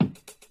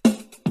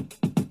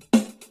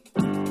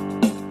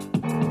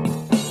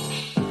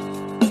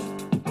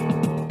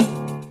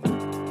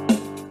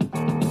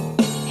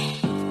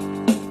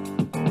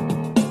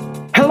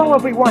Hello,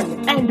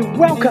 everyone, and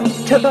welcome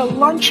to the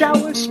Lunch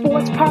Hour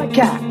Sports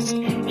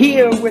Podcast.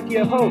 Here with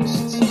your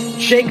hosts,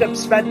 Jacob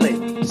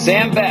Smedley,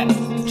 Sam Beth,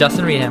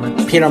 Justin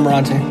Reedhammer, Peter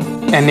Morante,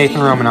 and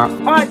Nathan Romanoff.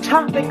 Our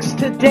topics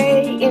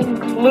today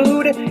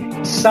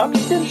include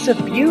substance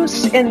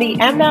abuse in the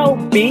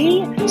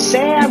MLB.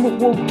 Sam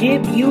will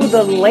give you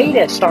the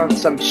latest on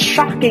some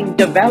shocking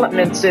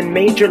developments in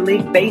Major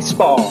League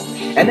Baseball.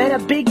 And then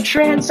a big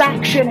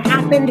transaction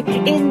happened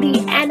in the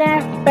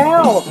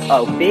NFL.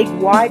 A big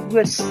wide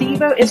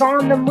receiver is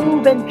on the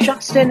move, and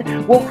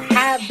Justin will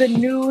have the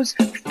news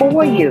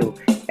for you.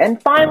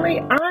 And finally,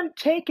 I'm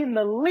taking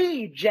the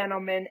lead,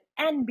 gentlemen.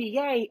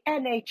 NBA,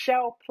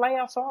 NHL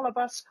playoffs, all of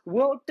us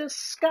will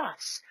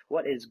discuss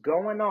what is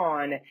going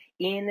on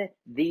in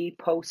the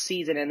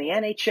postseason in the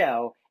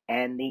NHL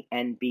and the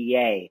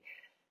NBA.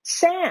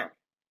 Sam,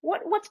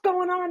 what's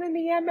going on in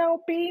the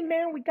MLB,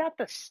 man? We got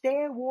the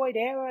steroid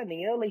era in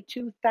the early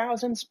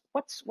 2000s.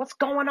 What's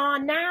going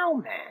on now,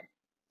 man?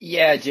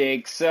 Yeah,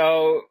 Jake.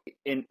 So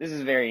this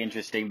is very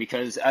interesting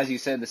because, as you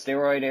said, the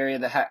steroid era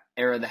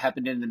that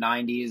happened in the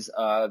 90s,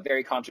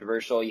 very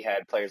controversial. You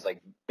had players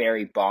like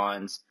Barry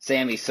Bonds,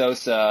 Sammy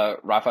Sosa,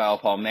 Rafael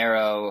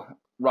Palmeiro,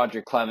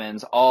 Roger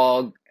Clemens,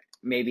 all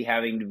maybe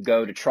having to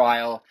go to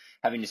trial,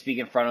 having to speak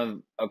in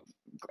front of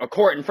a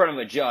court in front of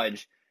a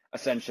judge,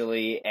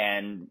 essentially,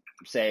 and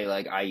say,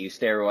 like, I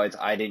used steroids,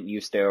 I didn't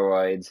use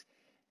steroids.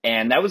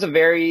 And that was a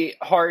very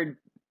hard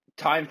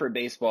time for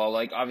baseball.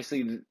 Like,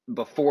 obviously,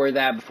 before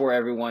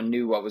everyone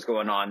knew what was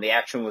going on, the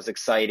action was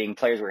exciting.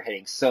 Players were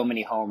hitting so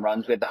many home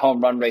runs. We had the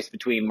home run race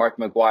between Mark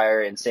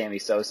McGwire and Sammy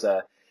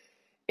Sosa.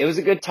 It was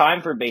a good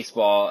time for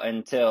baseball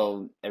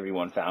until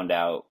everyone found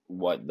out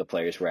what the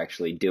players were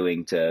actually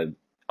doing to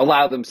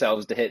allow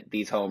themselves to hit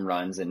these home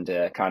runs and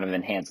to kind of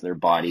enhance their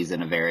bodies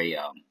in a very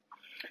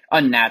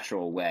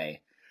unnatural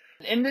way.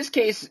 In this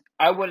case,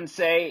 I wouldn't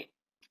say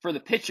for the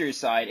pitcher's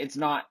side, it's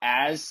not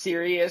as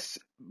serious,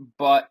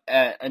 but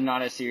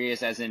not as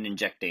serious as in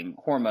injecting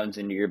hormones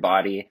into your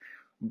body.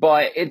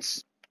 But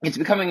it's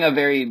becoming a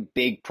very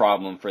big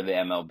problem for the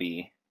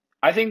MLB.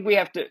 I think we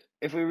have to,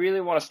 if we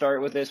really want to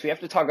start with this, we have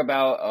to talk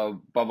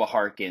about Bubba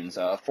Harkins,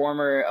 a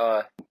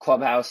former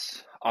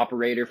clubhouse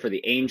operator for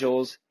the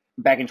Angels.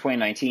 Back in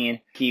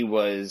 2019, he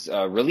was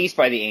released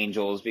by the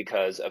Angels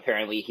because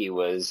apparently he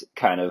was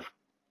kind of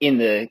in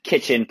the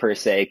kitchen, per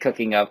se,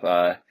 cooking up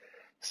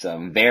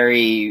some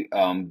very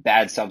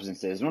bad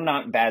substances. Well,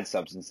 not bad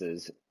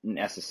substances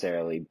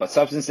necessarily, but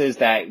substances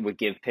that would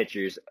give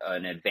pitchers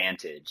an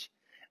advantage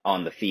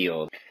on the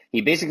field.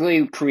 He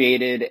basically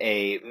created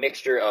a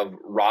mixture of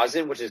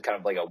rosin, which is kind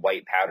of like a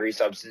white powdery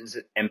substance,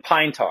 and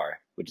pine tar,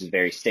 which is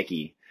very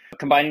sticky,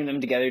 combining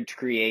them together to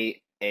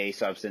create a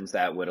substance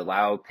that would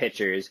allow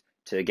pitchers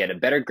to get a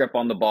better grip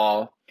on the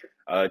ball,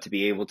 to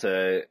be able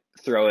to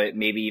throw it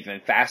maybe even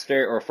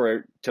faster,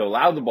 or to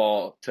allow the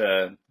ball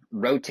to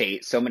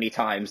rotate so many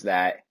times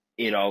that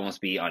it'd almost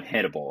be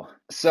unhittable.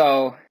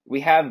 So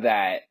we have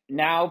that.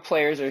 Now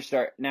players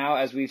are now,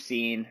 as we've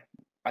seen,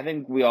 I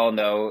think we all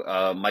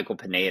know Michael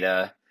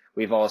Pineda.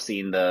 We've all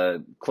seen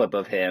the clip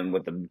of him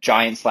with the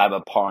giant slab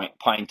of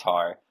pine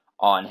tar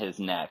on his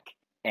neck,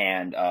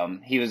 and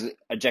he was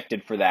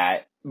ejected for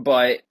that.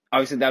 But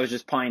obviously that was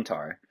just pine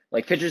tar.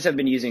 Like, pitchers have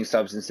been using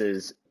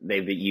substances.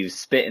 They've used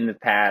spit in the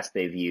past.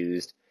 They've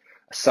used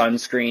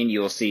sunscreen.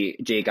 You'll see,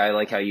 Jake, I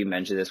like how you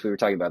mentioned this. We were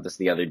talking about this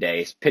the other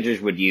day.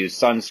 Pitchers would use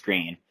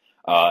sunscreen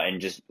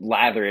and just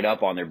lather it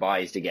up on their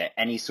bodies to get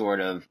any sort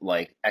of,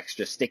 like,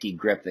 extra sticky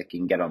grip that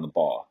can get on the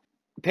ball.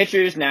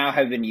 Pitchers now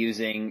have been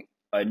using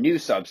a new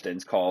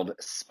substance called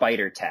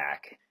spider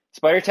tack.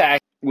 Spider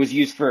tack was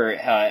used for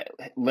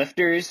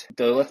lifters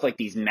to lift, like,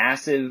 these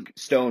massive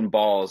stone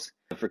balls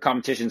for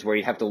competitions where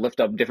you have to lift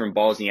up different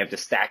balls and you have to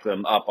stack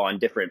them up on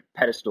different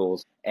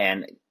pedestals.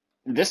 And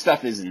this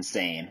stuff is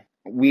insane.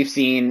 We've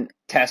seen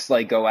tests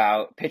like go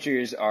out.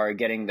 Pitchers are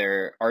getting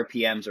their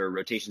RPMs, or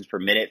rotations per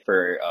minute,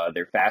 for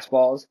their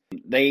fastballs.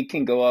 They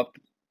can go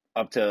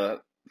up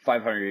to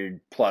 500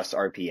 plus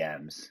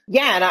RPMs.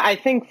 Yeah, and I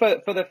think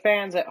for the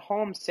fans at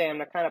home, Sam,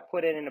 to kind of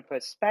put it into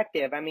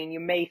perspective, I mean, you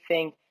may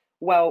think,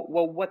 well,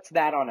 what's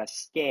that on a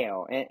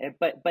scale?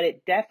 But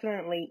it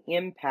definitely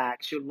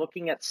impacts. You're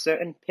looking at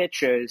certain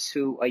pitchers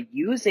who are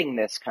using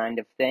this kind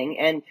of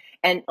thing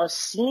and are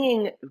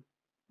seeing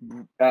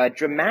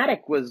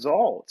dramatic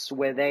results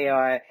where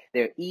their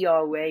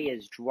ERA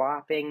is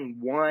dropping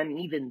 1,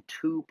 even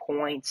 2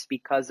 points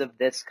because of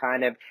this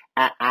kind of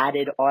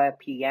added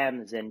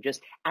RPMs and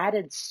just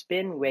added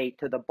spin rate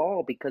to the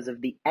ball because of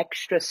the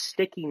extra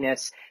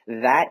stickiness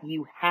that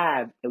you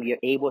have. You're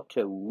able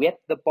to rip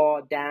the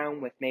ball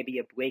down with maybe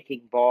a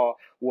breaking ball,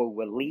 or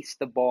release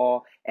the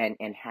ball and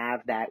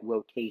have that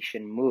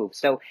rotation move.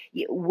 So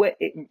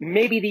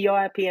maybe the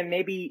RPM,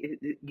 maybe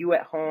you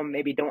at home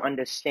maybe don't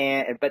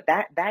understand, but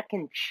that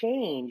can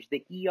change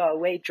the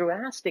ERA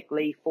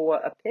drastically for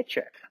a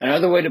pitcher.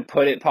 Another way to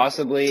put it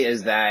possibly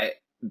is that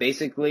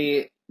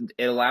basically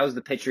it allows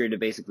the pitcher to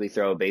basically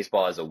throw a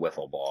baseball as a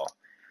wiffle ball.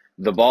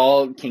 The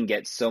ball can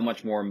get so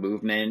much more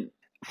movement.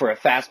 For a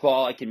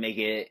fastball, I can make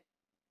it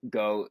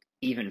go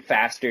even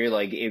faster,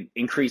 like it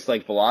increased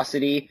like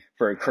velocity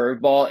for a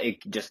curveball.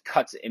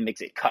 It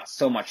makes it cut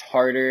so much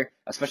harder,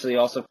 especially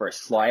also for a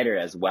slider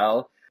as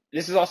well.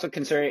 This is also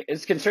concerning to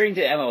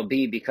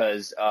MLB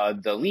because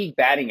the league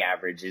batting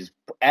average is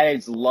at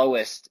its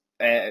lowest,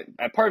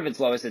 at part of its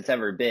lowest it's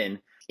ever been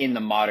in the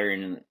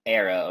modern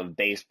era of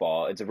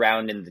baseball. It's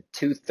around in the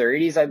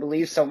 230s, I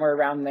believe, somewhere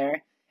around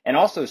there. And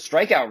also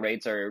strikeout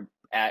rates are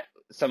at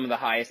some of the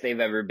highest they've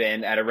ever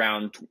been, at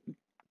around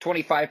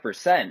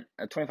 25%,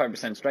 a 25%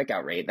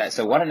 strikeout rate.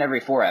 So 1 in every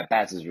 4 at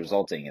bats is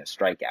resulting in a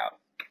strikeout,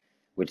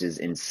 which is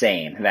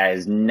insane. That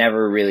has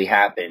never really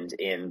happened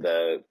in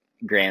the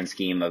grand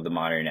scheme of the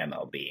modern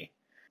MLB.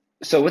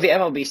 So with the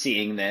MLB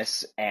seeing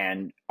this,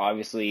 and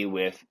obviously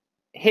with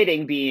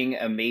hitting being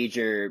a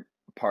major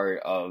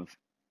part of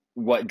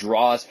what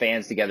draws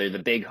fans together, the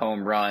big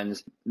home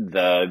runs,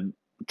 the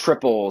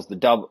triples, the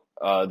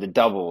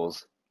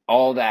doubles,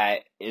 all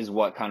that is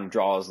what kind of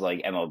draws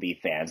like MLB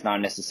fans,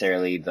 not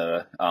necessarily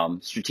the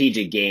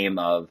strategic game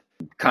of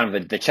kind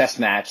of the chess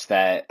match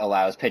that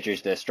allows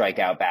pitchers to strike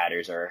out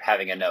batters or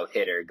having a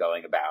no-hitter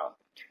going about.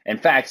 In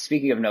fact,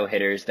 speaking of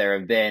no-hitters, there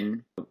have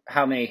been,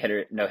 how many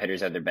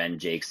no-hitters have there been,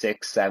 Jake?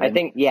 6, 7? I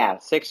think,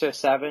 6 or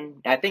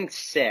 7. I think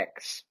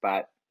 6,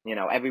 but,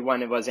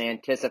 everyone was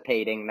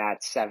anticipating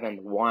that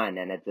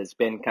 7-1, and it has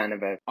been kind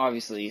of a...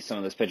 Obviously, some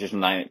of those pitchers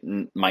might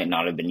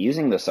not have been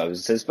using those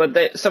substances,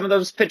 but some of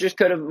those pitchers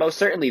could have most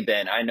certainly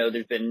been. I know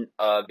there's been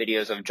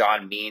videos of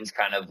John Means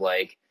kind of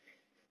like,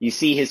 you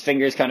see his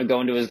fingers kind of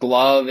go into his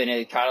glove, and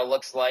it kind of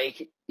looks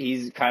like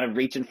he's kind of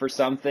reaching for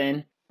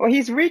something. Well,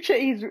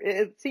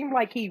 it seemed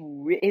like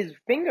his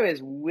finger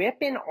is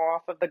whipping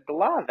off of the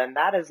glove, and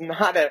that is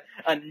not a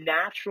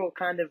natural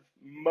kind of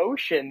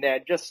motion there.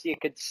 Just, you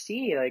could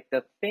see like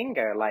the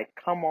finger like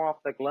come off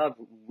the glove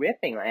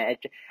whipping. I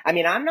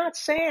mean, I'm not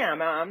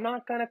saying, I'm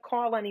not going to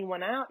call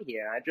anyone out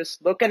here. I'm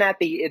just looking at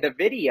the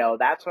video.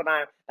 That's what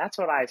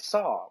I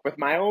saw with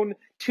my own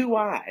 2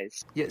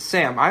 eyes. Yeah,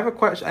 Sam, I have a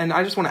question, and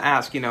I just want to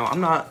ask,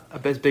 I'm not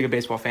as big a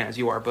baseball fan as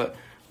you are, but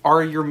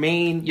are your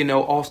main,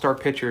 all-star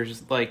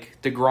pitchers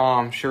like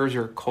DeGrom,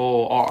 Scherzer,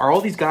 Cole, are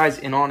all these guys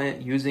in on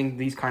it using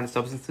these kind of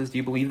substances? Do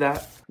you believe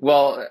that?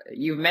 Well,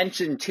 you've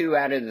mentioned 2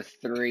 out of the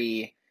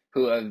 3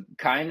 who have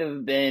kind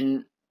of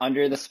been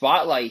under the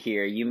spotlight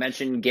here. You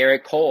mentioned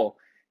Garrett Cole.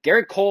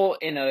 Garrett Cole,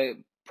 in a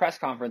press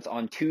conference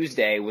on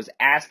Tuesday, was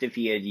asked if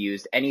he had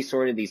used any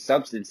sort of these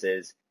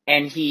substances,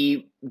 and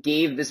he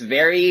gave this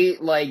very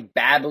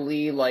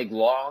babbly,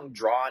 long,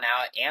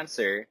 drawn-out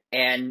answer,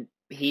 and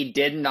he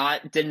did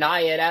not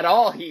deny it at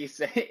all. He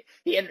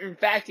in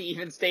fact, he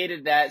even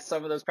stated that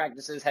some of those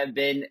practices have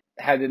been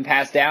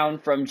passed down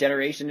from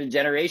generation to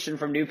generation,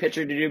 from new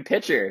pitcher to new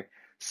pitcher.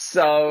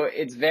 So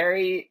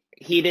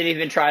he didn't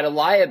even try to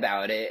lie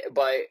about it,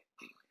 but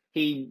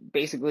he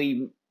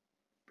basically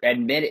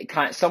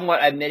somewhat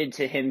admitted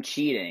to him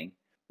cheating.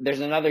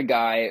 There's another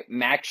guy,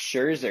 Max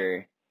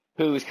Scherzer,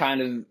 who's kind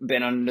of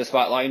been under the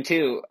spotlight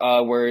too,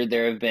 where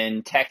there have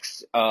been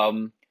texts,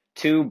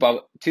 to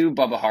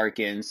Bubba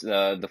Harkins,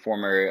 the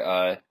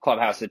former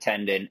clubhouse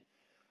attendant,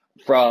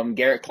 from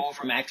Garrett Cole,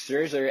 from Max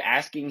Scherzer,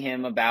 asking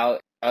him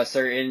about a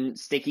certain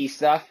sticky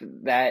stuff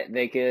that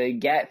they could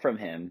get from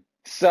him.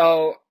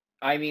 So,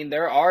 I mean,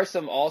 there are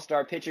some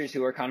all-star pitchers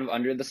who are kind of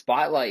under the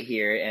spotlight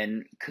here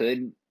and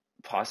could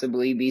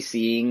possibly be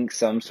seeing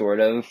some sort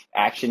of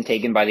action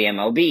taken by the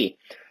MLB.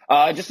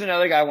 Just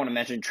another guy I want to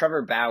mention,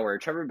 Trevor Bauer.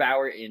 Trevor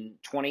Bauer in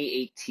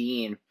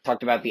 2018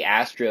 talked about the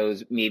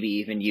Astros maybe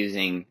even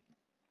using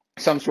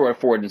some sort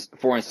of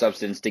foreign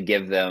substance to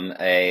give them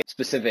a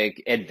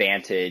specific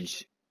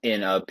advantage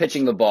in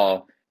pitching the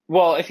ball.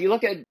 Well, if you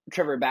look at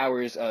Trevor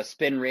Bauer's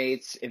spin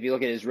rates, if you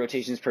look at his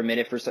rotations per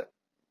minute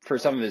for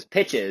some of his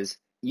pitches,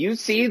 you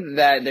see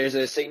that there's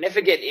a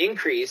significant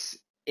increase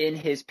in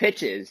his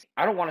pitches.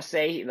 I don't want to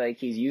say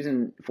he's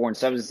using foreign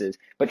substances,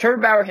 but Trevor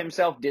Bauer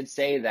himself did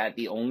say that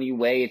the only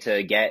way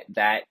to get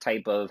that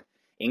type of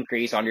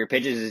increase on your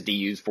pitches is to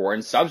use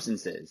foreign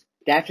substances.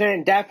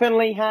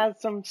 Definitely has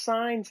some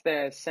signs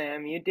there,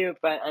 Sam. You do.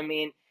 But, I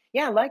mean,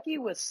 yeah, like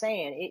you were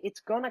saying, it's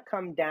going to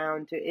come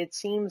down to, it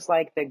seems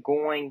like they're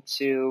going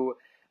to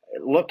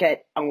look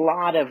at a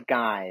lot of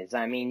guys.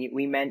 I mean,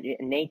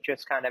 Nate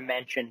just kind of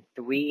mentioned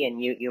 3, and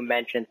you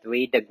mentioned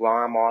 3.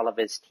 DeGrom, all of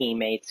his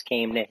teammates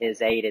came to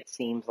his aid. It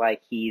seems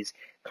like he's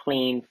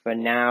clean for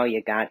now.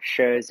 You got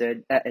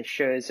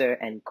Scherzer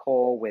and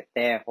Cole with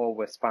their whole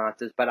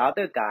responses, but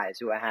other guys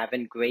who are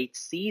having great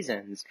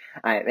seasons,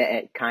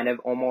 kind of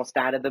almost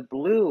out of the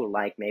blue,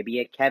 like maybe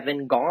a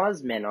Kevin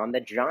Gausman on the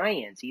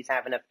Giants. He's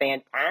having a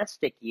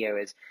fantastic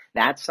year.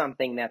 That's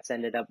something that's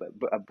ended up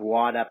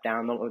brought up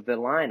down the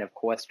line. Of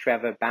course,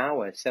 Trevor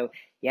Bauer. So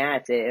yeah,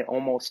 it's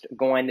almost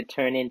going to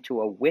turn into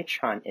a witch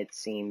hunt, it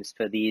seems,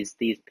 for these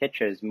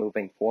pitchers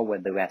moving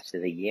forward the rest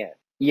of the year.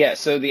 Yeah,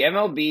 so the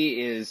MLB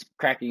is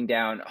cracking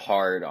down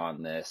hard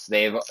on this.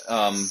 They've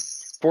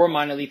 4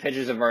 minor league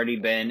pitchers have already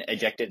been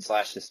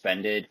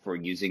ejected/suspended for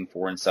using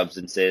foreign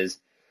substances.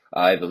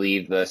 I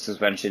believe the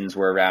suspensions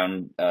were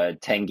around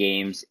 10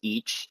 games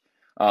each.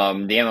 The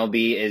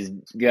MLB is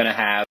going to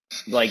have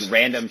like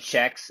random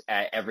checks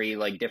at every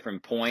like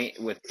different point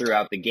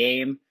throughout the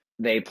game.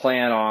 They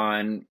plan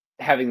on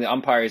having the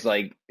umpires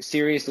like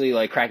seriously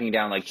like cracking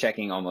down, like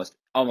checking almost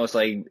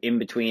like in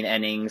between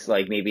innings,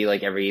 like maybe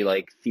like every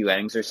like few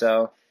innings or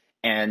so.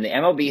 And the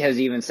MLB has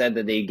even said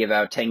that they give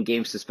out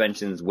 10-game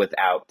suspensions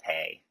without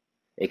pay.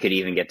 It could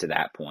even get to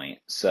that point.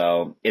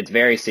 So it's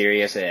very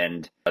serious,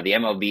 and the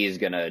MLB is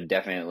going to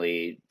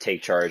definitely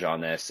take charge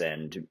on this.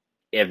 And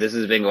if this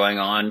has been going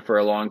on for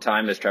a long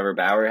time, as Trevor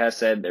Bauer has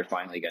said, they're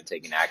finally going to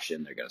take an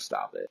action. They're going to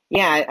stop it.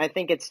 Yeah, I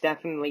think it's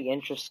definitely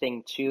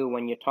interesting too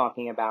when you're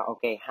talking about,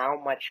 okay,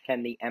 how much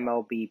can the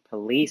MLB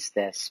police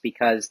this?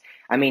 Because,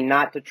 I mean,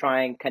 not to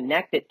try and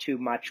connect it too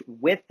much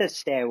with the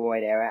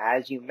steroid era,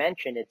 as you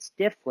mentioned, it's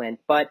different.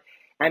 But,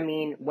 I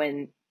mean,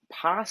 when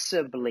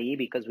possibly,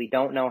 because we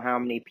don't know how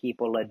many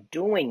people are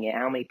doing it,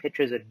 how many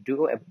pitchers are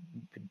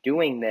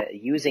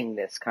using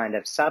this kind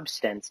of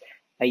substance.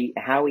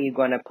 How are you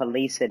going to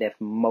police it if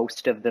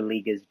most of the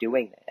league is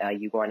doing it? Are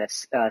you going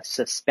to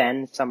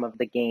suspend some of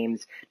the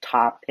game's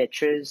top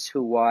pitchers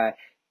who are,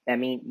 I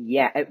mean,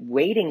 yeah,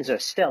 ratings are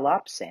still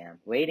up, Sam.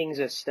 Ratings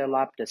are still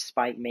up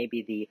despite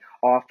maybe the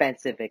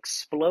offensive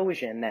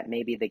explosion that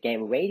maybe the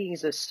game,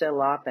 ratings are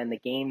still up and the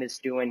game is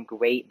doing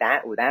great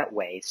that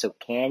way. So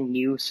can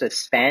you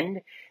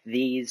suspend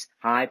these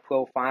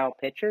high-profile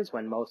pitchers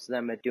when most of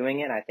them are doing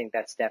it? I think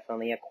that's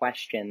definitely a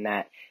question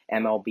that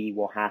MLB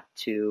will have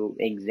to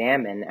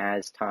examine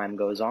as time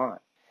goes on.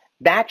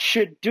 That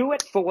should do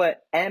it for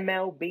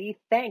MLB.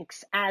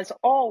 Thanks, as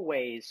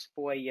always,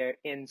 for your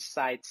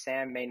insights.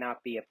 Sam may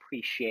not be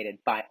appreciated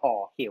by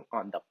all here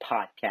on the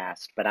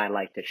podcast, but I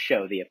like to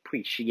show the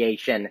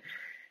appreciation.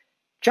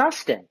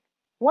 Justin,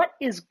 what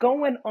is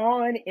going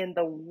on in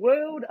the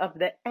world of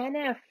the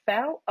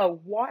NFL? A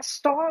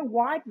star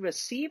wide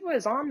receiver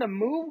is on the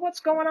move. What's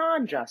going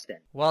on, Justin?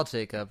 Well,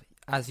 Jacob,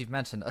 as you've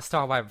mentioned, a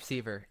star wide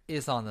receiver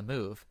is on the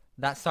move.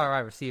 That star wide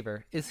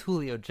receiver is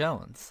Julio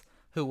Jones,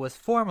 who was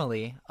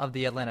formerly of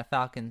the Atlanta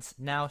Falcons,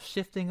 now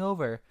shifting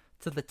over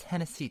to the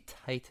Tennessee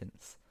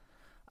Titans.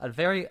 A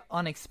very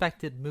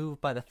unexpected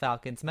move by the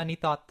Falcons. Many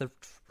thought the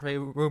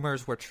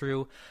rumors were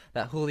true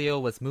that Julio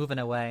was moving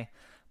away,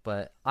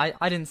 but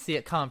I didn't see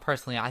it coming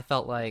personally. I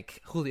felt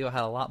like Julio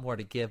had a lot more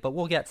to give, but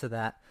we'll get to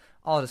that.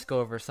 I'll just go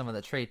over some of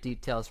the trade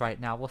details right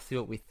now. We'll see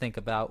what we think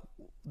about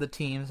the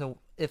teams,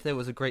 if it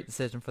was a great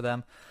decision for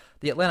them.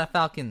 The Atlanta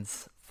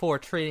Falcons, for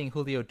trading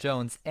Julio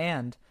Jones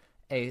and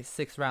a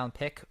 6th-round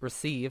pick,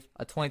 receive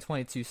a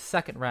 2022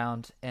 second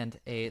round and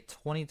a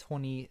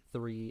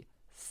 2023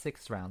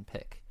 6th-round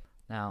pick.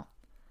 Now,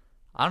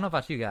 I don't know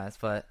about you guys,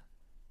 but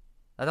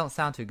that don't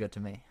sound too good to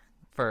me.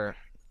 For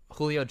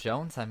Julio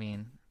Jones, I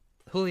mean,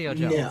 Julio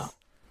Jones,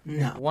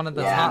 no, one of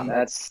the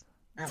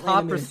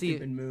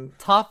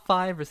top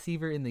 5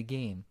 receiver in the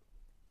game,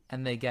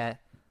 and they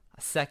get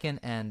a 2nd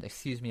and, a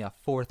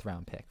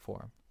 4th-round pick for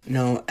him.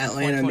 No,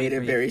 Atlanta made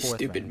a very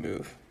stupid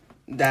move.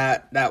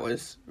 That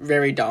was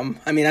very dumb.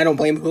 I mean, I don't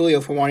blame Julio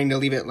for wanting to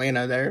leave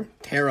Atlanta. They're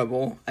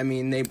terrible. I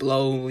mean, they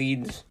blow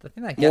leads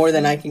more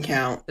than I can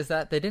count. Is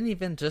that they didn't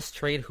even just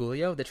trade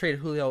Julio? They traded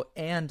Julio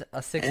and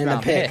a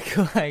 6th-round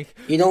pick. Like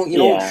you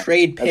don't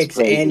trade picks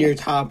and your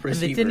top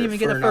receiver. And they didn't even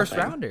get a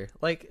 1st-rounder.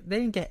 Like they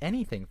didn't get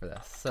anything for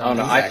this. So. I don't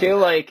know. Exactly. I feel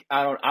like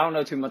I don't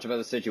know too much about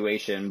the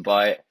situation,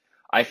 but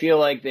I feel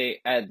like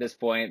at this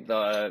point,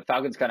 the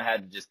Falcons kind of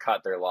had to just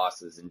cut their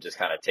losses and just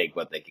kind of take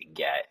what they could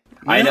get.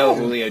 No, I know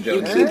Julio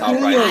Jones is top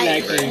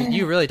right.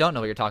 You really don't know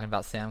what you're talking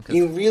about, Sam.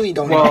 You really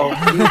don't know.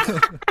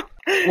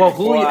 Well,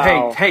 Julio,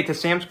 wow. Hey, to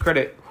Sam's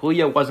credit,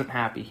 Julio wasn't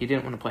happy. He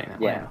didn't want to play in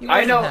Atlanta. Yeah.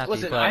 I know.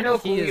 Listen, I know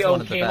Julio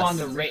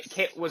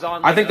was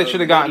on. I think they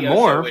should have gotten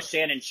more with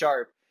Shannon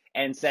Sharp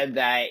and said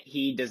that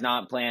he does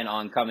not plan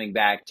on coming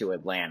back to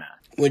Atlanta.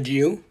 Would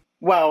you?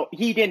 Well,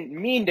 he didn't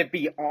mean to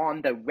be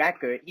on the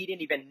record. He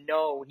didn't even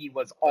know he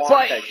was on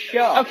the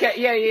show. Okay,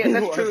 yeah,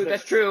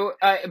 that's true.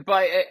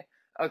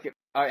 Okay,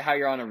 all right, how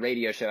you're on a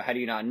radio show? How do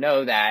you not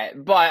know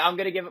that? But I'll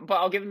give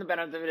him the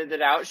benefit of the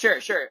doubt.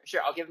 Sure.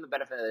 I'll give him the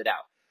benefit of the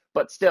doubt.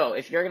 But still,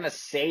 if you're gonna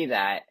say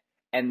that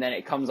and then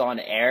it comes on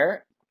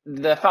air,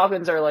 the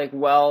Falcons are like,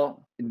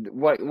 well,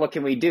 what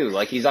can we do?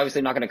 Like, he's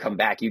obviously not going to come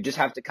back. You just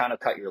have to kind of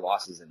cut your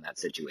losses in that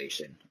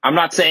situation. I'm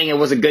not saying it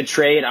was a good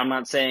trade. I'm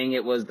not saying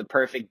it was the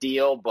perfect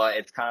deal, but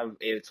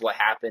it's what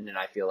happened, and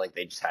I feel like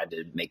they just had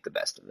to make the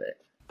best of it.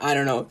 I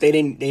don't know. They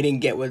didn't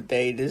get what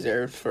they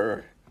deserved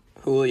for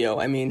Julio.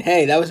 I mean,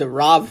 hey, that was a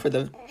rob for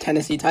the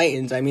Tennessee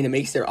Titans. I mean, it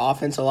makes their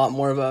offense a lot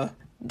more of a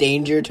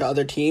danger to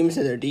other teams,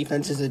 and their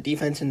defense is a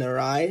defense in their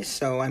eyes.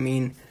 So, I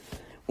mean,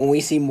 when we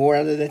see more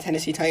out of the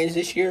Tennessee Titans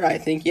this year, I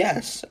think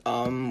yes.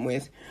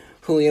 With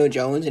Julio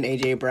Jones and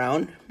A.J.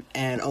 Brown,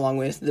 and along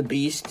with the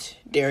beast,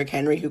 Derrick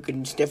Henry, who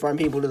can stiff-arm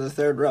people to the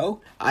 3rd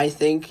row, I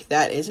think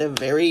that is a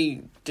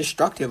very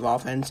destructive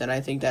offense, and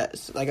I think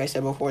that, like I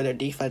said before, their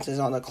defense is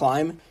on the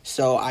climb,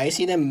 so I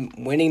see them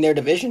winning their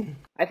division.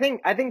 I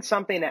think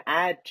something to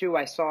add, too,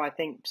 I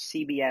think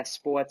CBS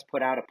Sports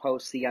put out a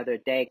post the other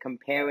day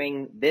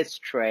comparing this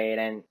trade,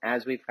 and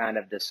as we've kind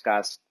of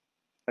discussed,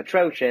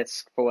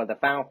 atrocious for the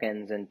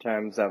Falcons in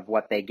terms of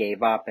what they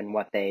gave up and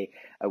what they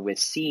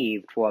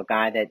received for a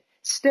guy that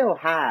still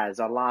has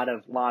a lot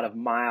of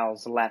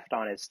miles left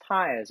on his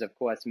tires, of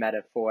course,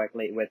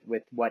 metaphorically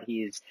with what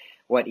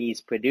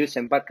he's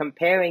producing. But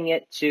comparing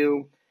it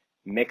to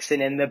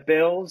mixing in the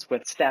Bills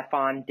with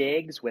Stephon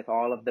Diggs, with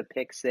all of the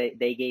picks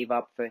they gave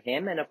up for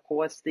him, and of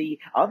course the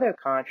other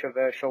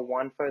controversial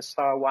one for a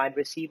star wide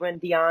receiver in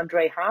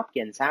DeAndre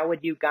Hopkins. How would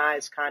you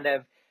guys kind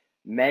of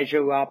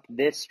measure up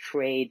this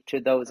trade to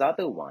those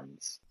other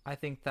ones? I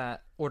think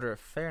that order of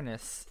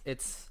fairness,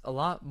 it's a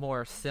lot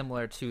more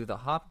similar to the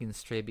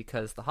Hopkins trade,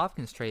 because the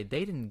Hopkins trade,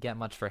 they didn't get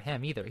much for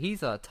him either.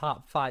 He's a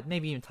top 5,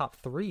 maybe even top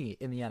 3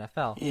 in the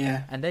NFL.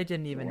 Yeah. And they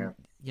didn't even,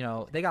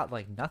 they got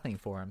like nothing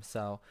for him.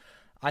 So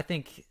I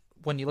think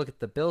when you look at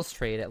the Bills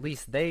trade, at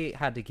least they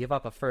had to give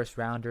up a first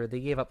rounder.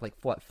 They gave up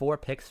 4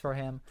 picks for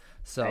him.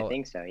 So I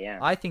think so, yeah.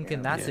 I think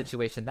in that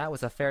situation, that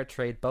was a fair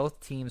trade. Both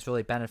teams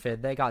really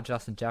benefited. They got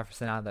Justin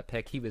Jefferson out of that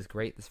pick. He was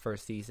great this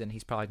first season.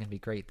 He's probably going to be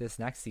great this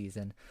next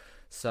season.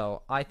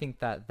 So I think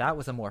that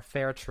was a more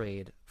fair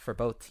trade for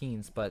both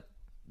teams. But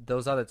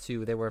those other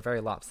two, they were very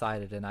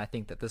lopsided, and I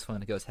think that this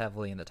one goes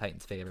heavily in the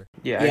Titans' favor.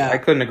 Yeah. I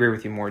couldn't agree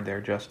with you more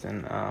there,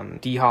 Justin.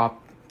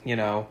 D-Hop,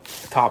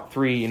 top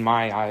 3 in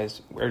my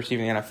eyes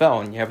receiving the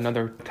NFL, and you have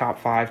another top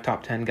 5,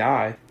 top 10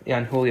 guy,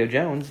 and Julio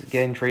Jones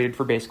getting traded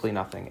for basically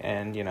nothing.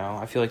 And,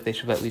 I feel like they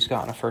should have at least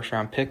gotten a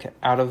first-round pick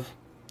out of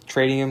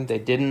trading him. They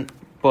didn't,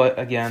 but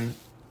again,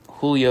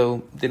 Julio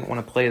didn't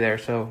want to play there,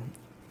 so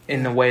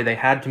in a way they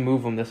had to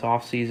move him this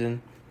offseason.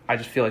 I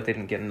just feel like they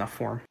didn't get enough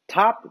for him.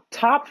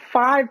 Top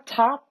 5,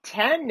 top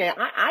 10. Now,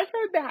 I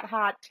heard that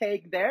hot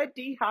take there.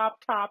 D-Hop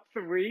top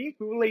 3,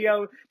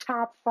 Julio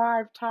top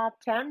 5, top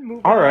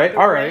 10. All right.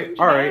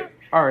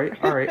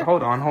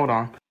 Hold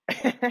on.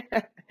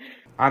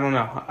 I don't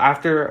know.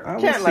 After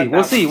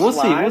we'll see.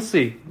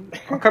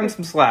 I'll cut him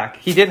some slack.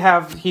 He did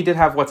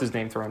have what's his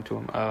name thrown to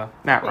him,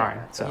 Matt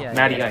Ryan. So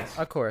Matty Ice.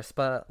 Of course,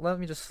 but let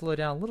me just slow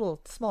down a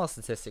little small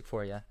statistic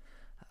for you.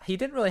 He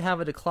didn't really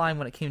have a decline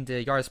when it came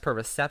to yards per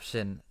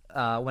reception.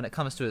 When it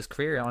comes to his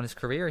career,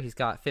 he's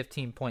got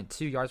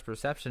 15.2 yards per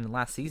reception, and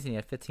last season he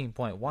had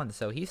 15.1.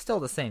 So he's still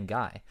the same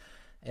guy.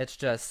 It's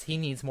just he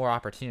needs more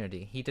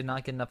opportunity. He did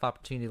not get enough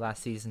opportunity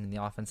last season in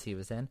the offense he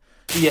was in.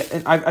 Yeah,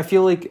 and I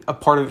feel like a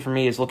part of it for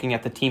me is looking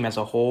at the team as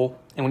a whole.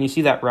 And when you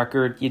see that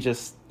record,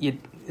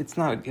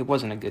 it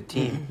wasn't a good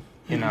team,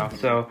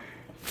 So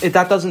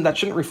that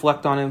shouldn't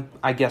reflect on him.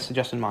 I guess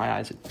just in my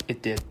eyes,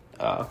 it did.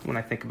 When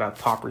I think about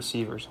top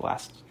receivers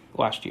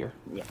last year,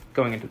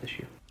 going into this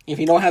year. If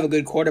you don't have a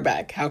good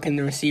quarterback, how can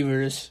the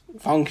receivers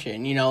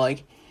function?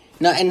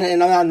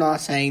 And I'm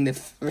not saying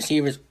the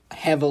receivers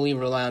heavily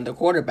rely on the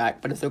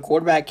quarterback, but if the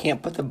quarterback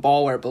can't put the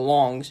ball where it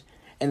belongs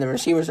and the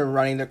receivers are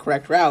running the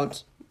correct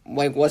routes,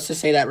 what's to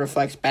say that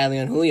reflects badly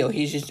on Julio?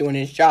 He's just doing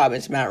his job.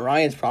 It's Matt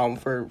Ryan's problem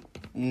for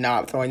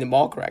not throwing the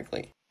ball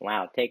correctly.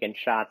 Wow, taking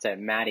shots at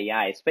Matty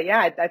Ice. But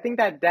yeah, I think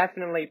that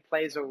definitely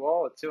plays a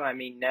role too.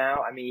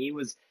 He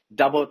was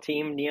double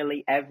teamed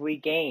nearly every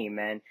game.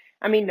 And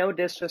no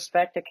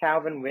disrespect to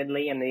Calvin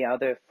Ridley and the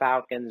other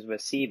Falcons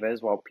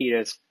receivers while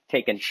Peter's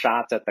taking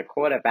shots at the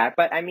quarterback.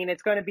 But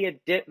it's going to be a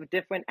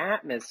different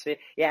atmosphere.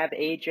 You have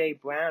A.J.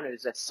 Brown,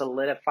 who's a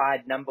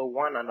solidified number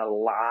 1 on a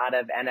lot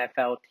of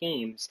NFL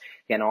teams,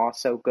 can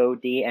also go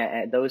D.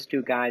 And those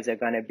two guys are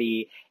going to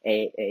be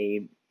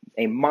a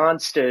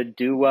monster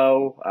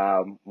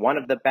duo, one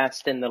of the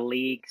best in the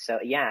league. So,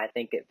 I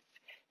think if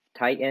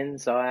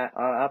Titans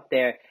are up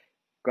there,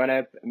 going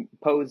to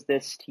pose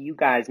this to you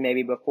guys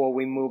maybe before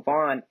we move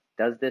on.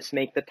 Does this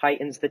make the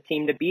Titans the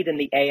team to beat in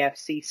the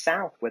AFC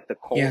South with the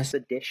Colts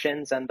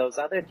additions and those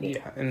other teams?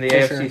 Yeah, in the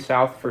AFC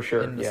South for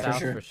sure. In the South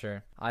for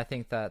sure. I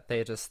think that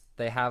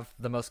they have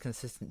the most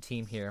consistent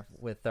team here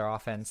with their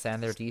offense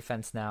and their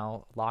defense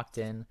now locked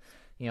in.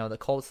 The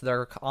Colts,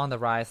 they're on the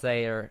rise.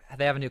 They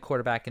have a new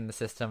quarterback in the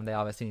system. They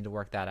obviously need to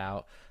work that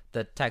out.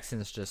 The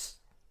Texans just...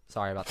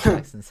 Sorry about the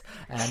Texans.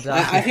 And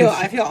I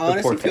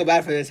honestly feel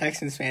bad for the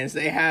Texans fans.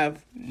 They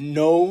have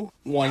no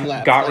one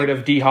left. Got rid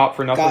of D-Hop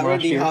for nothing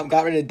last year.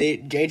 Got rid of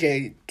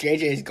JJ.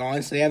 JJ's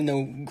gone, so they have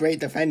no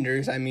great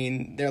defenders.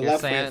 They're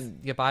left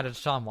with... goodbye to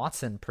Deshaun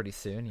Watson pretty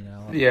soon,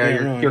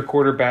 Yeah, your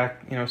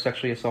quarterback,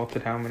 sexually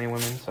assaulted how many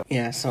women? So.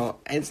 Yeah,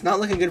 so it's not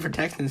looking good for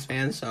Texans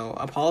fans, so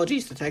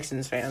apologies to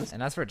Texans fans.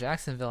 And as for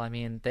Jacksonville,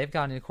 they've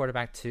got a new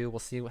quarterback too. We'll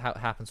see how it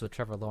happens with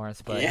Trevor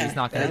Lawrence, but he's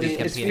not going to be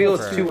competing. It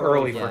feels too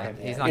early for him.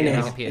 He's not going to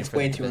be competing. It's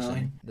way too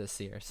early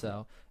this year,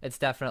 so it's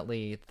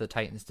definitely the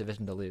Titans'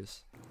 division to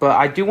lose. But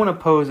I do want to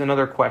pose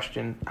another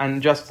question,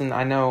 and Justin,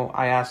 I know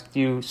I asked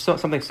you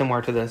something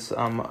similar to this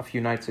a few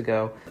nights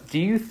ago. Do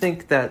you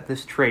think that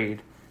this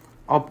trade,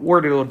 I'll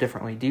word it a little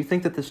differently, do you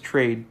think that this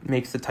trade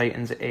makes the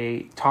Titans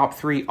a top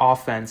 3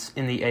 offense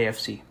in the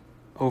AFC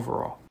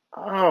overall?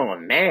 Oh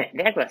man,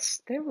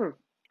 they were.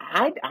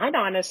 I'd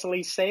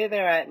honestly say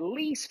they're at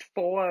least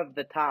 4 of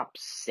the top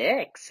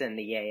 6 in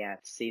the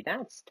AFC.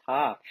 That's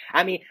tough.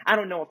 I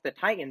don't know if the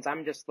Titans.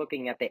 I'm just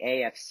looking at the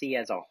AFC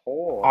as a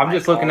whole. I'm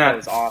just looking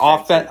at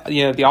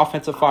the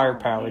offensive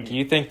firepower. Do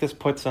you think this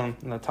puts them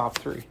in the top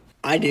 3?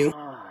 I do.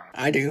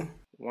 I do.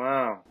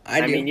 Wow.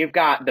 I do. mean, you've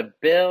got the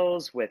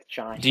Bills with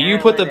Josh Do you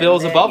put the Allen,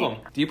 Bills and then above you- them?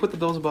 Do you put the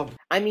Bills above them?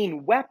 I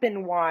mean,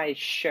 weapon-wise,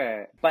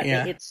 sure, but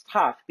Yeah. it's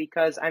tough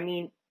because, I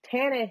mean,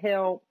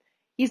 Tannehill,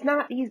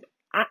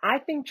 I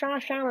think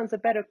Josh Allen's a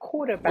better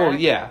quarterback. Well,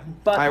 yeah,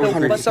 But I would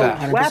agree but with the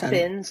that. 100%.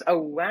 weapons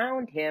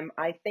around him,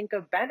 I think,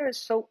 are better.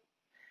 So,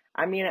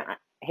 I mean, I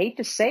hate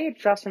to say it,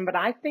 Justin, but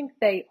I think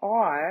they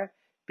are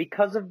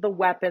because of the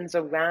weapons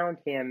around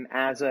him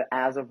as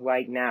of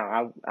right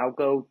now. I'll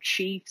go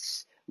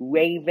Chiefs,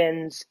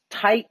 Ravens,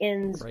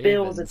 Titans,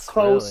 Bills. It's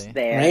close really?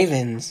 there.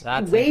 Ravens.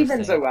 That's Ravens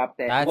interesting. are up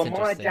there. That's Lamar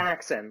interesting.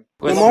 Jackson.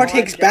 Lamar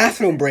takes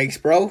bathroom breaks,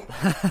 bro.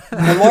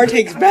 Lamar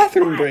takes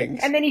bathroom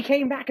breaks. And then he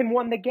came back and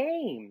won the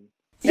game.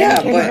 Yeah, Then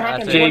he came but-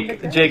 back and Jake- won the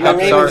game. Jake, The I'm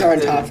Ravens sorry. are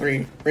in top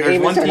three. There's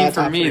Ravens one are team not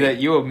for top me three. that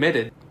you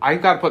omitted. I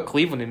got to put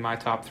Cleveland in my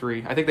top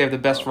three. I think they have the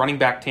best running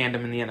back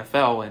tandem in the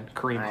NFL, and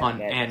Kareem Hunt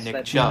and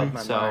Nick Chubb. My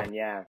So, mind,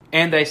 yeah.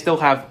 and they still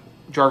have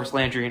Jarvis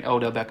Landry and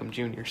Odell Beckham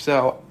Jr.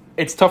 So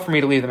it's tough for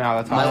me to leave them out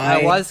of the top.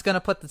 I was going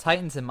to put the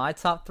Titans in my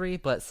top three,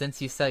 but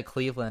since you said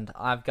Cleveland,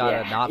 I've got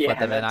to not put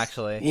them in,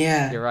 actually.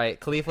 Yeah. You're right.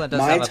 Cleveland does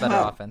My have a better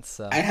top- offense.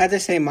 So. I had to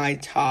say my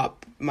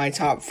top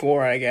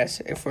four, I guess,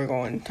 if we're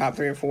going top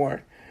 3 or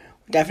 4.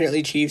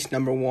 Definitely Chiefs,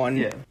 number 1.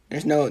 Yeah.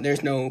 There's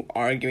no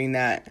arguing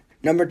that.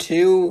 Number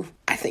 2,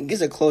 I think,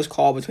 is a close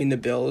call between the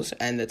Bills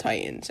and the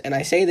Titans. And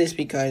I say this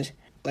because,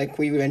 like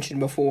we mentioned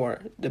before,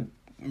 the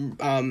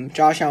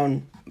Josh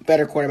Allen,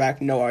 better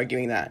quarterback, no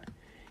arguing that.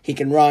 He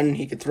can run,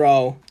 he can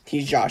throw,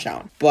 he's Josh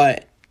Allen.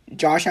 But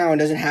Josh Allen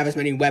doesn't have as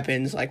many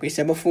weapons, like we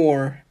said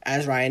before,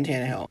 as Ryan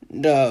Tannehill.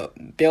 The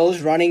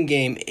Bills' running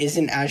game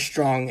isn't as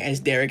strong as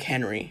Derrick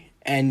Henry,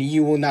 and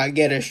you will not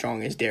get as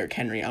strong as Derrick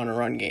Henry on a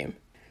run game.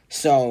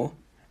 So,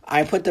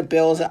 I put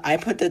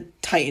the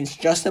Titans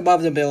just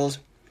above the Bills.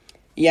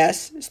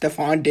 Yes,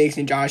 Stephon Diggs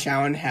and Josh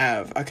Allen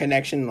have a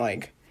connection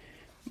like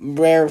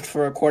rare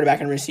for a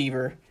quarterback and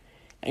receiver,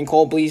 and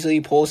Cole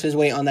Beasley pulls his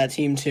weight on that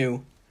team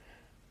too.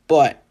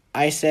 But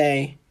I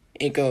say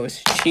it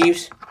goes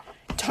Chiefs,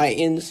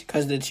 Titans,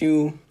 because the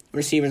two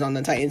receivers on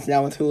the Titans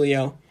now with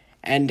Julio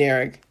and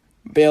Derek,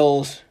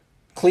 Bills,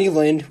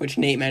 Cleveland, which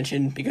Nate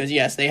mentioned, because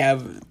yes, they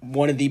have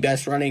one of the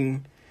best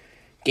running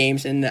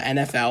games in the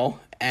NFL,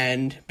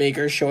 and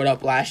Baker showed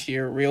up last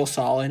year real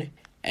solid,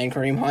 and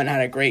Kareem Hunt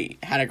had a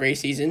great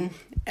season.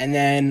 And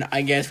then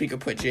I guess we could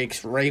put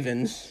Jake's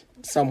Ravens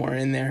somewhere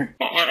in there.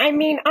 I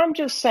mean, I'm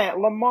just saying,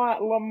 Lamar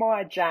he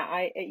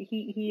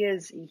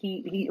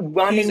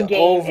running He's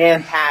game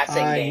and overhyped.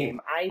 passing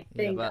game. I Yeah,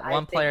 think but I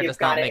one think player you've does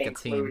not gotta make a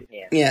include team.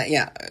 him.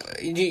 Yeah.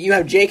 You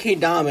have J.K. He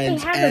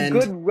Dobbins has and a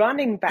good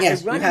running back.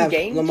 yes, you running have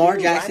game Lamar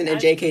too. Jackson and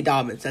J.K.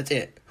 Dobbins. That's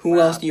it. Who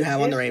else do you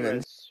have on the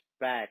Ravens?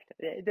 Disrespect.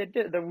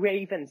 The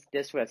Ravens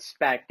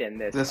disrespect in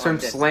this. There's some on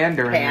this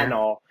slander in there.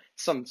 panel.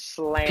 Some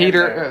slander.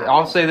 Peter,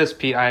 I'll say this,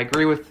 Pete. I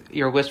agree with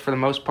your list for the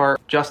most part.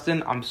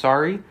 Justin, I'm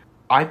sorry.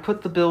 I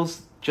put the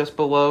Bills just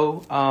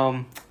below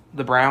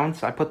the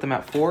Browns. I put them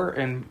at 4,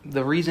 and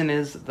the reason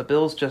is the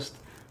Bills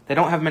they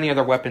don't have many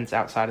other weapons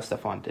outside of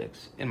Stephon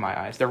Diggs, in my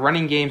eyes. Their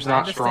running game's I not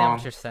understand strong.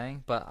 what you're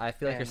saying, but I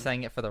feel like you're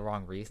saying it for the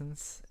wrong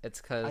reasons.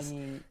 It's because I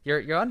mean-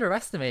 you're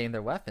underestimating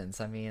their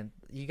weapons. I mean,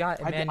 you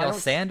got I Emmanuel don't-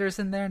 Sanders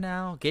in there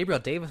now. Gabriel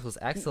Davis was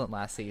excellent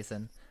last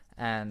season,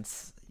 and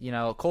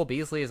Cole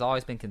Beasley has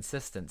always been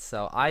consistent.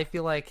 So I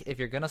feel like if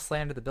you're gonna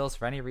slander the Bills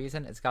for any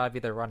reason, it's got to be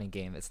their running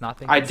game. It's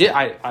not. I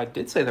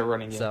did say their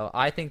running game. So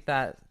I think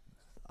that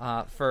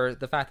for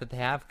the fact that they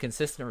have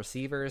consistent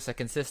receivers, a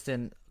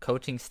consistent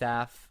coaching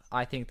staff,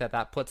 I think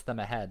that puts them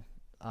ahead.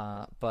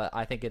 But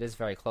I think it is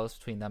very close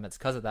between them. It's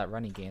because of that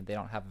running game. They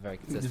don't have a very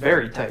consistent. It's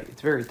very tight.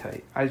 It's very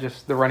tight.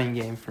 The running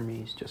game for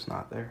me is just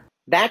not there.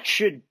 That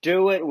should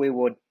do it. We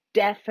will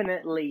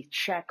definitely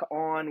check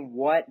on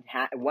what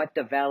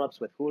develops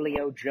with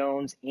Julio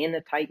Jones in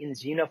the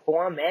Titans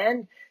uniform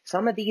and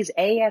some of these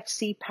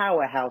AFC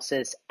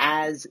powerhouses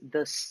as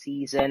the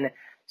season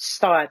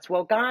starts.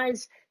 Well,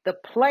 guys, the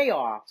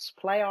playoffs,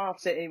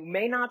 it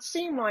may not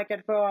seem like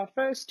it for our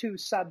first two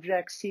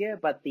subjects here,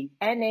 but the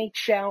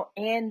NHL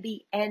and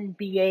the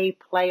NBA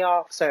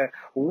playoffs are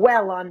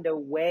well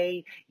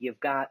underway. You've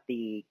got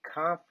the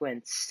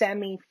conference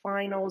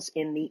semifinals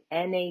in the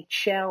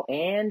NHL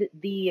and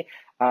the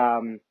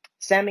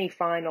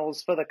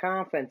semifinals for the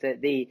conference,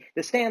 the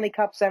Stanley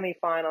Cup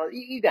semifinals.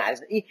 You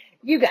guys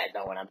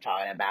know what I'm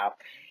talking about.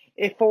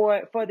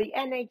 For the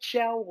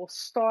NHL, we'll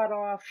start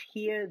off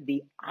here.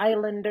 The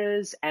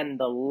Islanders and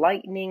the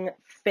Lightning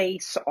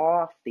face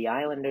off. The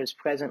Islanders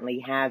presently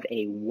have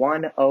a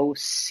 1-0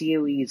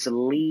 series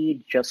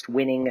lead, just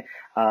winning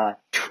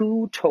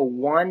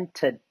 2-1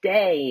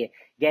 today,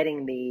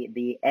 getting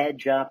the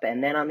edge up.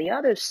 And then on the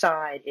other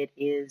side, it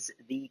is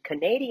the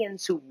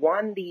Canadians who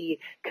won the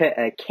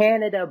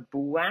Canada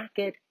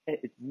bracket.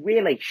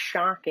 Really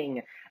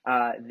shocking.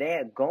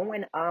 They're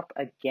going up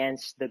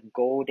against the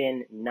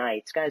Golden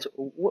Knights. Guys,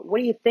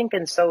 what are you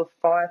thinking so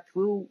far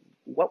through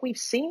what we've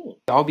seen?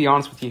 I'll be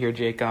honest with you here,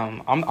 Jake.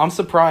 I'm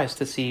surprised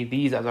to see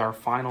these as our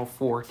final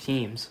 4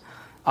 teams.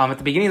 At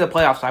the beginning of the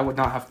playoffs, I would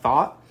not have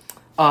thought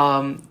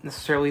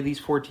necessarily these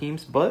four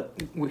teams, but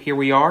here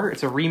we are.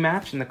 It's a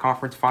rematch in the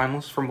conference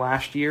finals from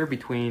last year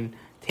between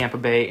Tampa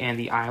Bay and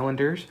the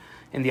Islanders.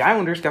 And the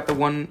Islanders got the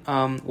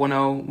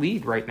 1-0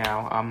 lead right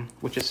now,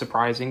 which is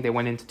surprising. They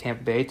went into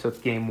Tampa Bay,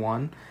 took game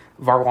one.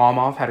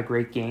 Varlamov had a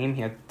great game.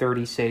 He had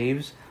 30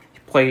 saves. He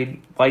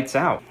played lights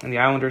out, and the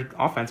Islanders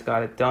offense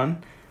got it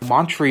done.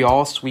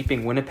 Montreal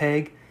sweeping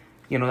Winnipeg.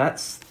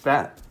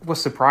 That was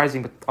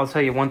surprising, but I'll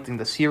tell you one thing.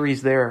 The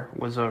series there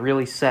was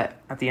really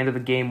set at the end of the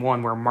game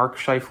one where Mark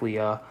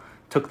Scheifele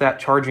took that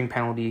charging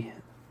penalty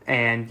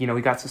and, he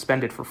got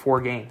suspended for 4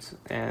 games.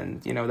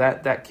 And,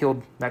 that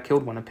killed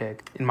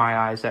Winnipeg in my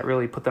eyes. That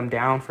really put them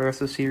down for the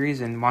rest of the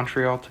series, and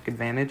Montreal took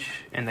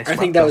advantage and they swept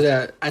I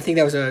think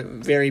that was a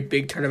very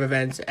big turn of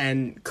events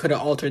and could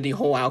have altered the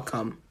whole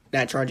outcome.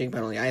 That charging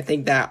penalty, I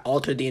think that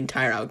altered the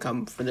entire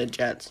outcome for the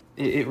Jets.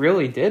 It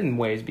really did in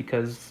ways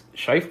because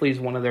Scheifele is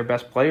one of their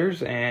best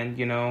players, and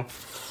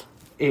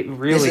it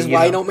really. This is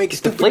why you don't make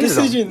stupid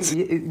decisions.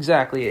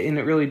 Exactly, and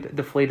it really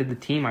deflated the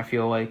team. I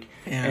feel like,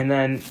 yeah. And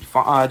then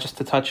just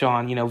to touch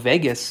on,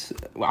 Vegas.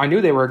 I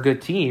knew they were a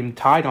good team,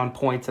 tied on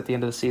points at the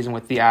end of the season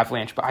with the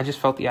Avalanche, but I just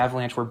felt the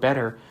Avalanche were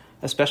better,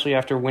 especially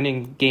after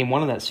winning Game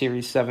 1 of that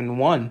series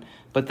 7-1.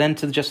 But then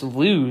to just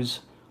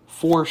lose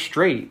 4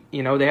 straight. They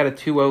had a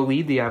 2-0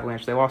 lead, the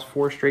Avalanche. They lost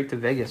 4 straight to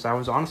Vegas. I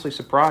was honestly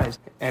surprised.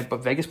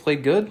 But Vegas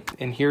played good,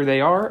 and here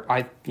they are.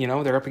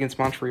 They're up against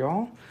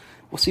Montreal.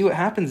 We'll see what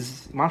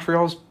happens.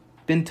 Montreal's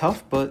been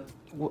tough, but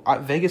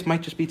Vegas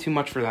might just be too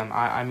much for them.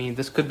 I mean,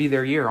 this could be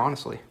their year,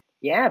 honestly.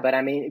 Yeah, but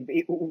I mean,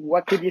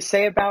 what could you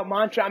say about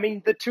Montreal? I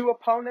mean, the 2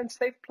 opponents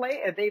they've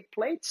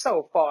played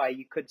so far,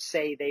 you could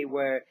say they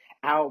were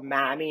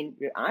outmatched. I mean,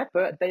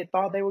 they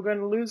thought they were going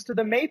to lose to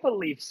the Maple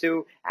Leafs,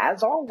 who,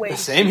 as always,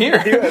 same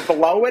here,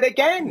 blow it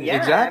again. Yeah,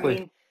 exactly. I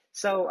mean,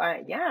 so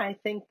I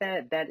think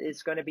that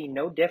is going to be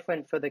no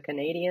different for the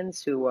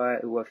Canadians who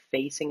are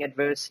facing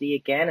adversity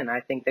again, and I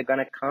think they're going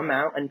to come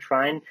out and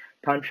try and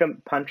punch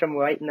them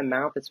right in the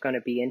mouth. It's going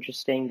to be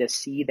interesting to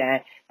see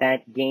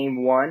that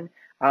game one.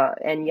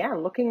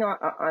 Looking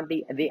on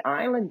the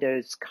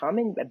Islanders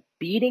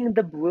beating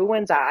the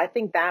Bruins, I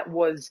think that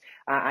was,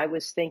 I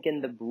was thinking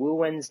the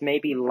Bruins,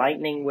 maybe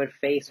Lightning would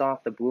face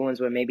off. The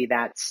Bruins were maybe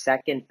that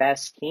second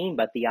best team,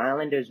 but the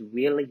Islanders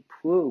really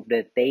proved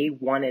that they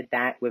wanted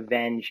that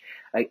revenge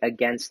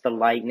against the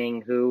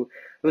Lightning, who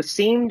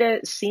seemed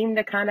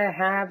to kind of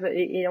have,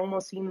 it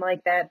almost seemed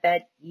like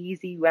that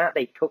easy route.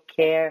 They took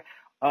care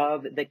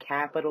of the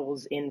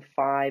Capitals in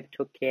 5,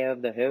 took care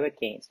of the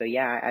Hurricanes. So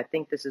yeah, I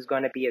think this is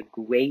going to be a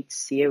great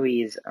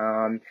series.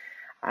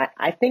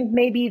 I think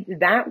maybe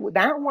that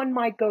one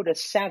might go to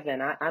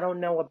 7. I don't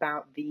know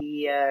about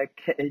the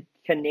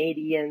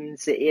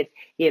Canadians.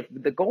 If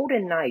the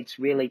Golden Knights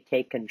really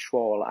take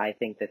control, I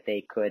think that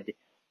they could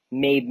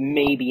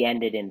maybe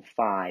end it in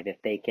 5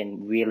 if they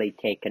can really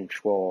take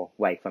control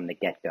right from the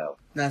get-go.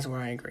 That's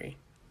where I agree.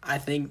 I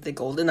think the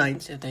Golden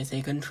Knights, if they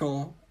take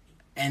control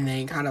and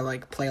they kind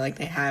of play like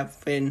they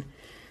have been,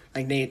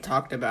 like they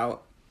talked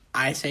about,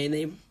 I say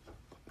they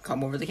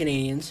come over the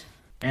Canadians.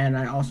 And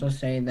I also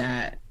say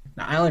that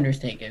the Islanders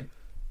take it.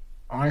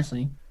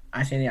 Honestly,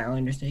 I say the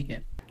Islanders take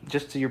it.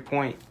 Just to your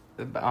point,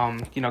 going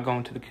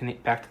to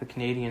back to the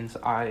Canadians,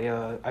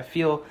 I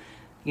feel,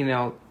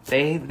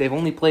 they've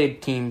only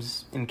played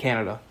teams in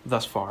Canada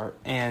thus far,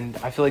 and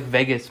I feel like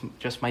Vegas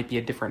just might be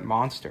a different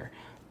monster.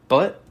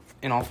 But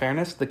in all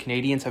fairness, the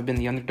Canadians have been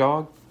the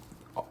underdog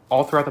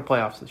all throughout the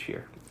playoffs this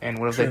year. And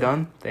what have they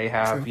done? They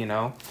have,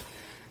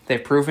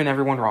 they've proven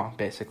everyone wrong,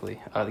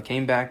 basically. They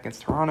came back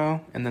against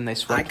Toronto, and then they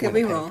swept I could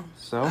be wrong.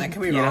 So, I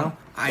could be wrong.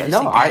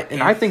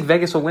 I think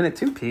Vegas will win it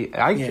too, Pete.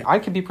 I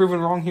could be proven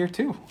wrong here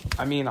too.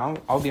 I mean,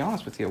 I'll be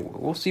honest with you.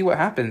 We'll see what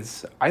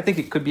happens. I think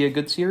it could be a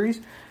good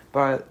series,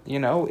 but,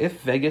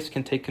 if Vegas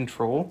can take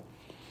control,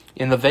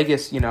 in the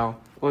Vegas,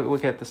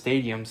 look at the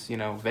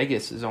stadiums,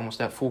 Vegas is almost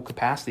at full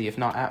capacity, if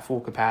not at full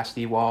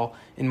capacity, while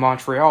in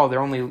Montreal, they're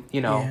only,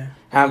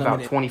 have about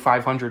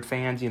 2,500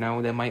 fans, they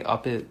might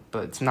up it,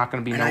 but it's not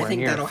going to be nowhere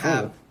near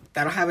full.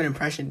 That'll have an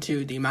impression,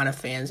 too, the amount of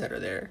fans that are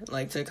there,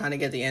 to kind of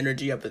get the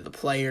energy up of the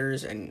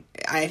players. And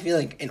I feel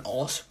like in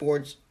all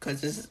sports,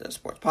 because this is a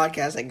sports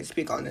podcast, I can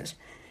speak on this,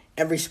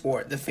 every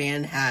sport, the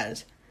fan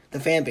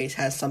base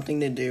has something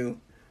to do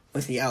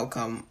with the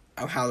outcome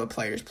of how the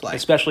players play.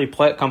 Especially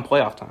come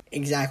playoff time.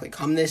 Exactly.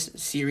 Come this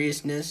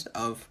seriousness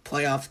of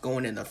playoffs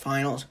going in the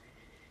finals,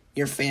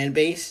 your fan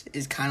base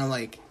is kind of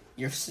like,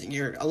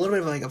 you're a little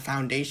bit of like a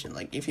foundation.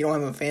 Like, if you don't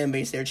have a fan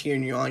base there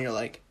cheering you on, you're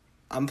like,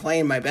 I'm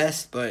playing my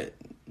best, but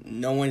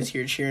no one's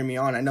here cheering me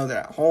on. I know they're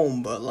at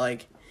home, but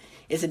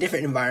it's a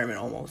different environment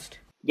almost.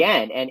 Yeah,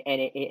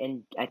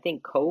 and I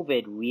think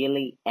COVID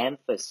really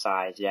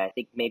emphasized it. I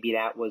think maybe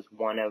that was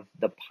one of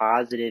the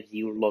positives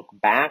you look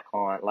back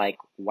on. Like,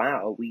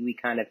 wow, we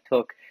kind of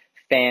took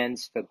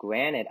fans for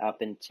granted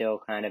up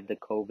until kind of the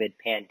COVID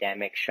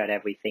pandemic shut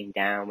everything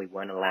down. We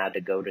weren't allowed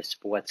to go to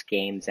sports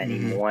games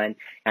anymore, and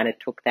kind of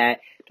took that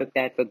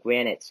for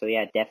granted. So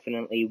yeah,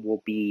 definitely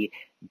will be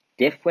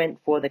different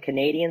for the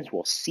Canadians.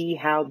 We'll see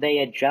how they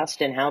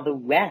adjust and how the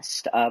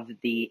rest of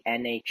the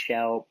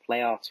NHL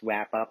playoffs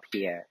wrap up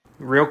here.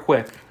 Real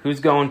quick, who's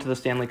going to the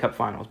Stanley Cup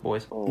Finals,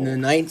 boys? The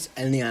Knights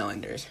and the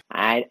Islanders.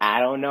 I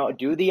don't know.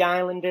 Do the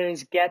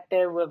Islanders get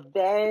their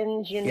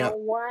revenge? You know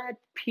what,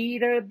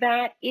 Peter?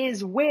 That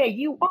is where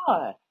you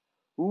are.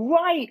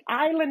 Right.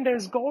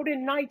 Islanders,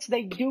 Golden Knights,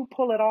 they do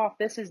pull it off.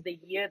 This is the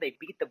year they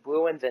beat the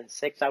Bruins in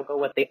 6. I'll go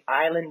with the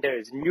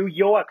Islanders. New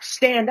York,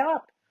 stand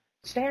up.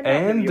 Stand up,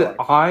 New And York.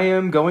 I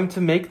am going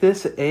to make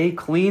this a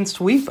clean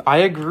sweep. I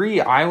agree.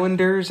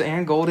 Islanders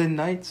and Golden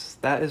Knights.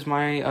 That is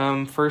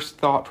my first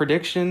thought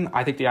prediction.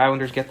 I think the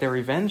Islanders get their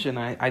revenge, and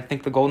I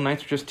think the Golden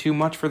Knights are just too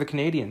much for the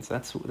Canadians.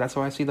 That's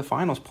how I see the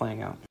finals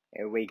playing out.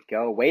 Here we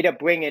go. Way to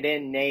bring it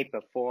in, Nate,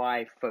 before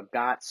I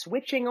forgot.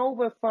 Switching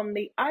over from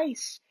the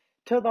ice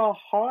to the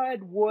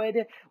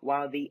hardwood,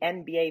 while the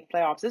NBA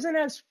playoffs isn't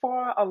as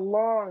far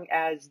along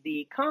as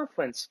the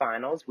conference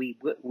finals. We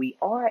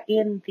are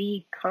in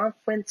the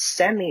conference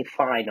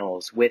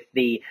semifinals with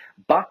the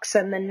Bucks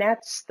and the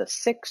Nets, the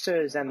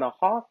Sixers and the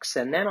Hawks,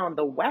 and then on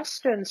the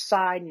western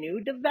side, new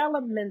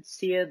developments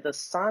here. The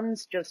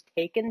Suns just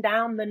taking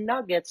down the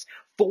Nuggets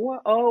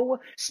 4-0.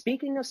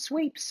 Speaking of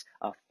sweeps,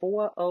 a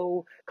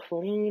 4-0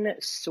 clean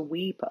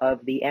sweep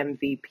of the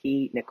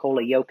MVP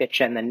Nikola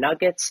Jokic and the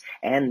Nuggets,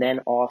 and then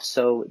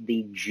also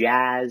the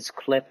Jazz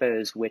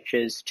Clippers, which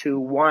is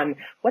 2-1.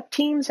 What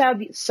teams have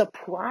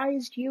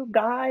surprised you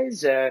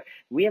guys?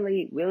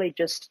 Really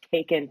just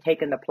taken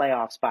the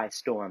playoffs by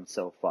storm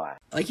so far?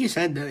 Like you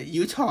said, the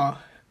Utah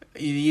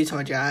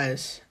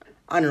Jazz.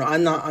 I don't know.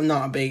 I'm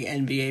not a big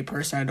NBA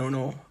person. I don't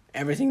know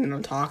everything that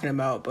I'm talking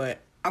about,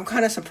 but I'm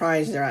kind of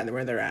surprised they're at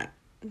where they're at.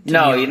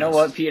 No, you know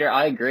what, Peter?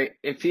 I agree.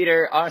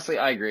 Peter, honestly,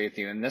 I agree with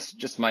you, and this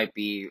just might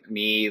be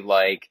me,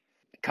 like,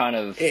 kind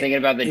of thinking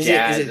about the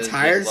Jazz. Is it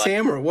tired,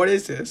 Sam, or what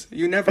is this?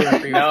 You never agree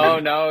with me.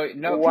 No,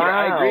 Wow. Peter,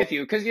 I agree with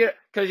you, because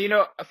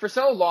for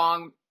so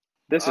long,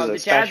 This is a the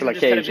special Jazz just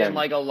could have been occasion.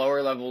 like a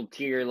lower level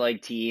tier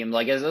like team,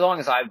 like as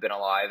long as I've been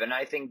alive. And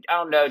I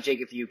don't know,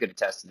 Jake, if you could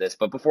attest to this,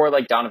 but before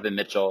like Donovan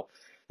Mitchell,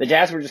 the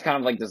Jazz were just kind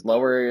of like this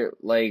lower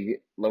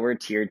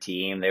tier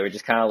team. They were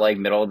just kind of like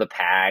middle of the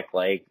pack,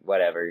 like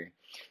whatever.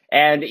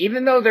 And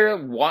even though they're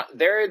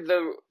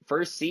the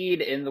first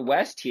seed in the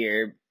West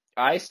here,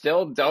 I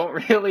still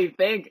don't really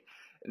think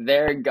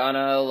they're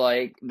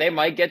gonna they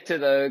might get to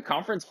the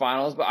conference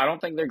finals, but I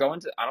don't think they're going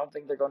to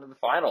the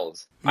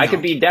finals. No, I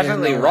could be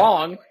definitely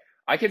wrong.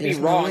 I could be There's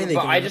no way wrong, they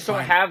but go I to just the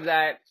don't final. have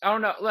that. I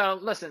don't know. Well,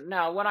 listen,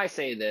 now when I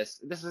say this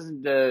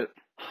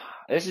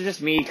is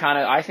just me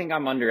I think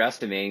I'm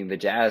underestimating the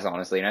Jazz,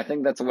 honestly, and I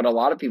think that's what a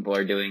lot of people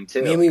are doing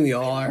too. Maybe we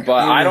all are.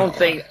 But Maybe I we don't all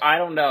think, are. I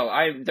don't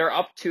know. They're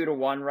up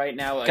 2-1 right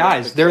now.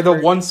 Guys, they're the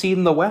 1 seed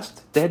in the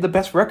West. They had the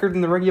best record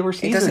in the regular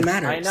season. It doesn't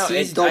matter. I know,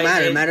 Seeds don't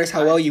matter. It matters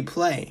how well you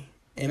play.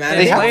 It matters.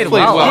 They have played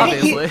played well, well.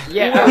 obviously.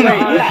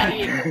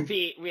 Yeah,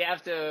 Pete, we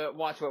have to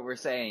watch what we're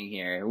saying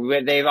here.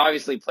 They've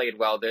obviously played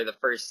well. They're the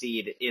first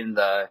seed in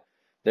their.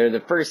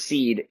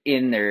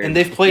 And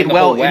they've played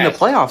well in the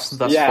playoffs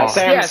thus far.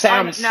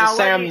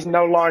 Sam's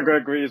no longer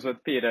agrees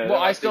with Peter.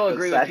 Well, I still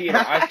agree with Peter.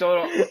 I still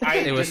don't.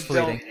 It was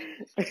fleeting.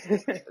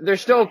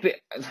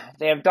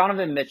 They have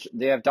Donovan Mitchell.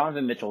 They have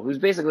Donovan Mitchell, who's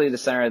basically the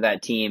center of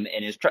that team,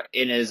 and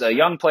is a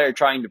young player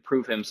trying to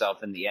prove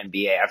himself in the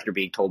NBA after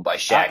being told by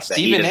Shaq that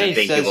he Stephen doesn't A.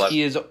 think says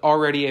he is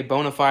already a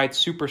bona fide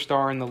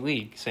superstar in the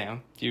league.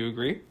 Sam, do you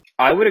agree?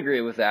 I would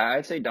agree with that.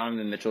 I'd say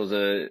Donovan Mitchell's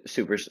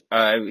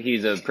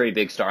he's a pretty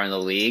big star in the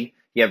league.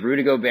 You have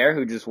Rudy Gobert,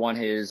 who just won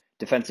his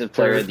Defensive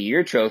Player of the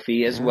Year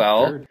trophy as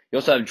well. Third. You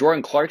also have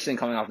Jordan Clarkson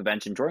coming off the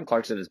bench, and Jordan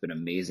Clarkson has been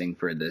amazing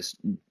for this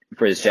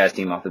Jazz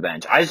team off the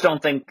bench. I just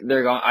don't think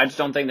they're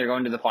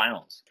going to the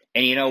finals.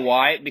 And you know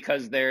why?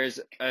 Because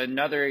there's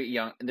another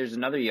young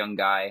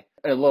guy,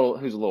 who's a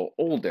little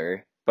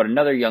older, but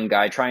another young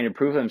guy trying to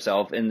prove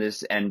himself in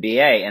this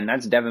NBA, and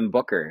that's Devin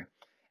Booker.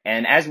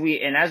 And as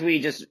we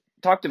just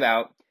talked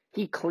about,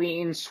 he did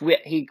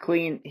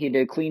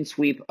a clean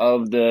sweep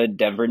of the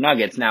Denver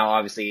Nuggets. Now,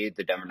 obviously,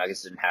 the Denver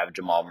Nuggets didn't have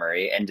Jamal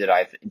Murray, and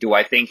do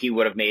I think he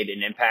would have made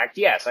an impact?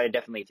 Yes, I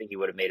definitely think he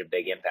would have made a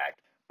big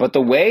impact. But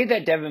the way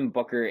that Devin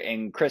Booker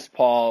and Chris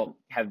Paul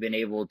have been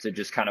able to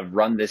just kind of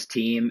run this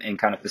team and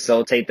kind of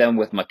facilitate them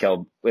with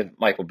Michael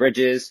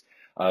Bridges,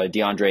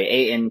 DeAndre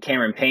Ayton,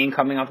 Cameron Payne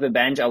coming off the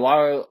bench, a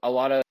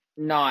lot of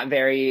not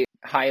very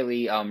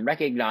highly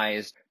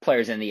recognized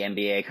players in the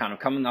NBA kind of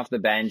coming off the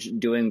bench,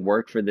 doing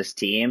work for this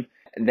team.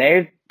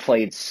 They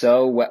played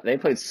so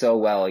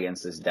well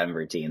against this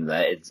Denver team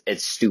that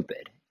it's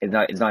stupid. It's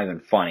not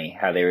even funny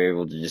how they were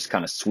able to just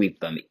kind of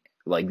sweep them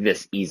like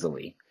this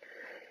easily.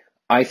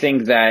 I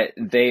think that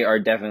they are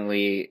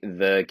definitely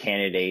the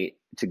candidate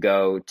to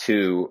go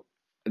to.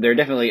 They're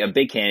definitely a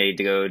big candidate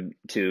to go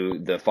to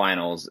the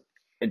finals.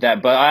 But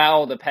it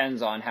all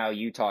depends on how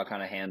Utah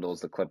kind of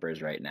handles the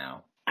Clippers right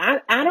now.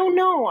 I don't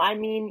know. I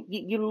mean,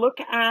 you look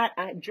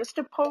at, just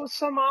to pose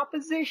some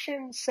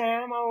opposition,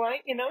 Sam, all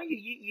right?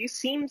 You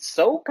seem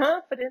so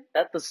confident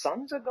that the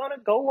Suns are going to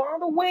go all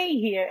the way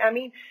here. I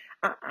mean,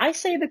 I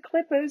say the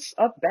Clippers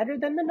are better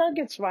than the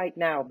Nuggets right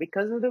now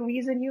because of the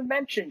reason you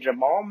mentioned.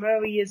 Jamal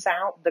Murray is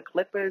out. The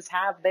Clippers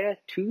have their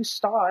two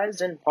stars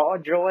in Paul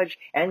George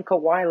and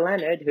Kawhi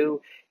Leonard,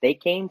 who they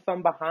came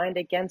from behind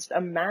against a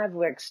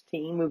Mavericks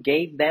team who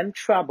gave them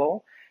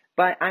trouble.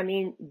 But I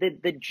mean,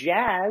 the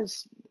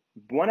Jazz,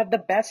 one of the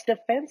best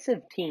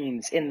defensive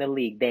teams in the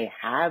league. They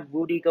have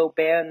Rudy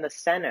Gobert in the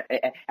center,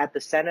 at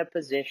the center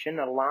position,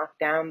 to lock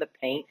down the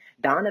paint.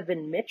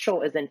 Donovan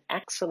Mitchell is an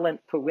excellent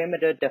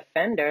perimeter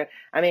defender.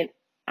 I mean,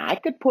 I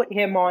could put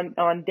him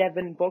on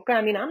Devin Booker.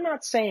 I mean, I'm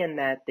not saying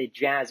that the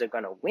Jazz are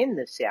going to win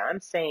this year.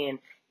 I'm saying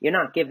you're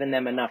not giving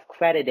them enough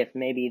credit if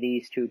maybe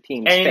these two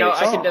teams And face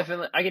I off.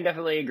 can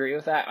definitely agree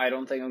with that. I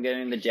don't think I'm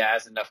giving the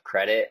Jazz enough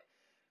credit.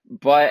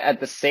 But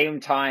at the same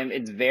time,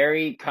 it's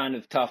very kind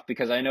of tough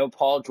because I know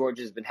Paul George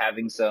has been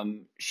having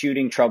some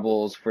shooting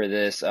troubles for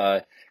this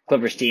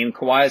Clippers team.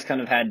 Kawhi's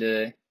kind of had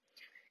to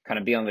kind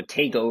of be on the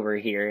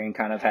takeover here and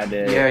kind of had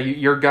to. Yeah,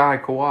 your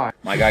guy Kawhi.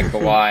 My guy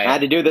Kawhi. I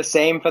had to do the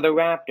same for the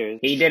Raptors.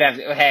 He did have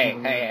to.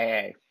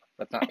 Hey.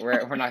 Let's not.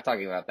 We're not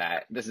talking about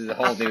that. This is a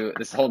whole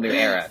new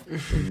era.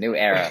 New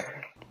era.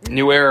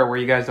 New era where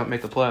you guys don't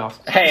make the playoffs.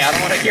 Hey, I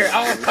don't want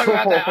to talk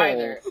about that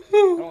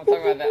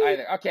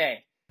either.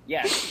 Okay.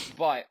 Yes,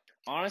 but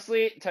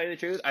honestly, to tell you the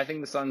truth, I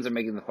think the Suns are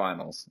making the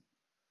finals.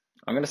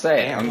 I'm gonna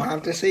say it. We'll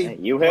have to see.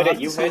 You heard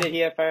it. You heard it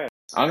here first.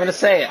 I'm gonna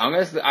say it.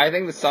 I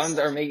think the Suns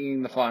are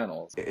making the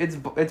finals. It's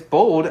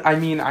bold. I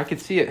mean, I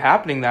could see it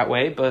happening that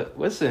way, but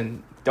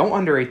listen, don't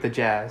underrate the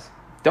Jazz.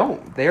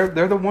 Don't. They're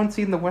the one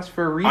seed in the West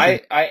for a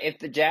reason. If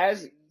the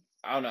Jazz,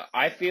 I don't know.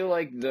 I feel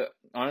like the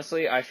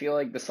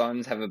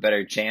Suns have a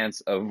better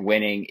chance of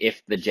winning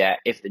if the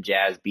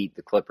Jazz beat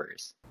the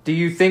Clippers. Do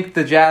you think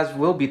the Jazz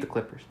will beat the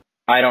Clippers?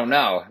 I don't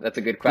know. That's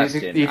a good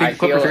question. Do you think the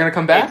Clippers are going to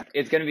come back?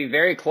 It's going to be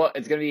very close.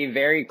 It's going to be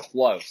very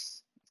close.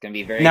 It's going to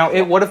be very. Now,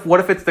 close. what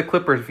if it's the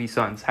Clippers v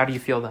Suns? How do you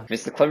feel then? If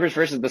it's the Clippers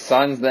versus the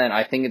Suns, then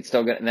I think it's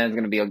still going. Then it's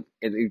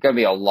going to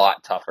be a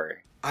lot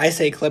tougher. I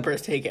say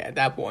Clippers take it at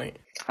that point.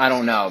 I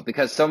don't know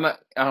because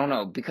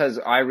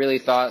I really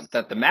thought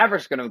that the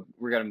Mavericks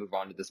were gonna move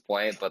on to this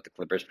point, but the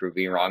Clippers proved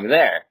me wrong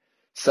there.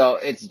 So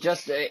it's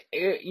just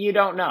you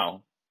don't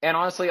know. And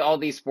honestly, all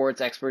these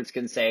sports experts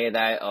can say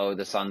that,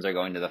 the Suns are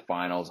going to the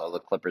finals, the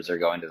Clippers are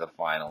going to the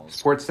finals.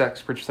 Sports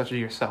experts such as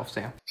yourself,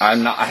 Sam.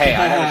 I'm not. Hey,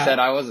 I never said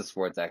I was a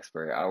sports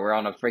expert. We're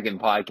on a freaking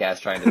podcast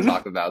trying to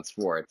talk about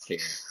sports here.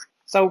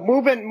 So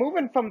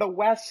moving from the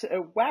west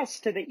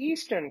to the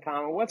Eastern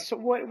Conference,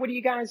 what do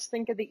you guys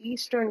think of the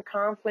Eastern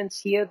Conference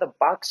here? The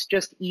Bucks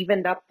just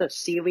evened up the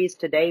series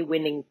today,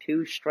 winning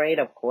 2 straight.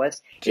 Of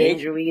course,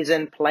 injuries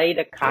in play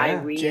to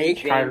Kyrie and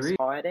James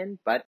Harden.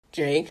 But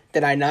Jake,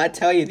 did I not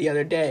tell you the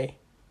other day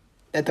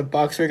that the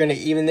Bucks were going to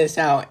even this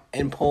out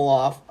and pull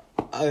off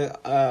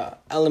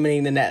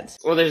eliminating the Nets?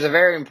 Well, there's a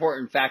very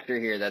important factor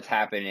here that's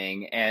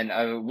happening,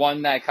 and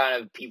one that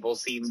kind of people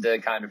seem to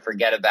kind of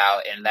forget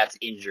about, and that's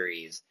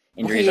injuries.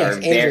 Injuries.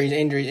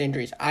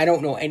 I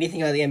don't know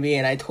anything about the NBA,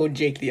 and I told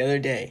Jake the other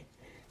day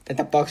that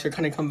the Bucks are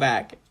going to come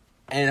back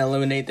and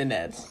eliminate the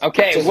Nets.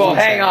 Okay,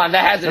 hang on.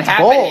 That hasn't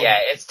happened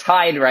yet. It's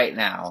tied right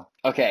now.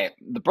 Okay,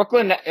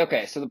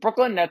 so the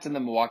Brooklyn Nets and the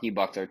Milwaukee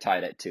Bucks are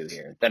tied at 2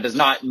 here. That does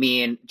not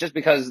mean, just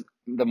because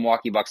the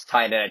Milwaukee Bucks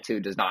tied at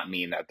 2 does not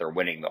mean that they're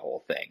winning the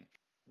whole thing.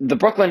 The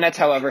Brooklyn Nets,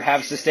 however,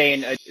 have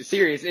sustained a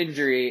serious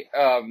injury.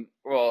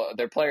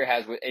 Their player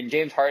has, and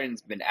James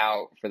Harden's been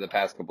out for the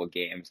past couple of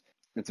games.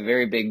 It's a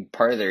very big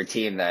part of their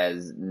team that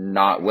is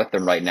not with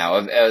them right now.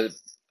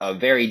 A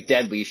very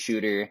deadly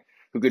shooter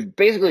who could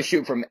basically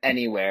shoot from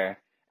anywhere,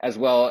 as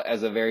well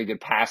as a very good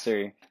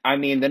passer. I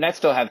mean, the Nets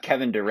still have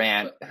Kevin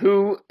Durant,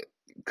 who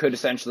could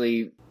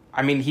essentially...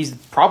 I mean, he's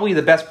probably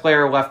the best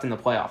player left in the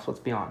playoffs, let's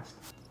be honest.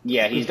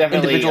 Yeah, he's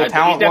definitely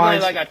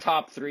like a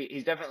top 3.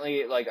 He's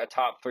definitely like a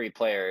top 3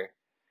 player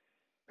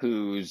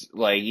who's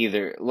like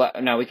either...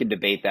 Now, we could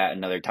debate that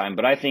another time,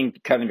 but I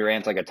think Kevin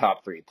Durant's like a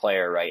top 3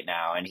 player right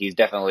now, and he's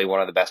definitely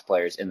one of the best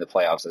players in the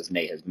playoffs, as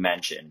Nate has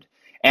mentioned.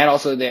 And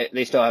also,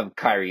 they still have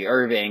Kyrie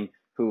Irving,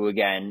 who,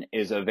 again,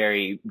 is a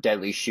very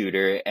deadly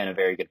shooter and a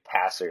very good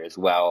passer as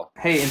well.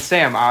 Hey, and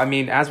Sam, I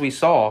mean, as we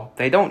saw,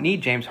 they don't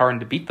need James Harden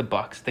to beat the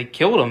Bucks. They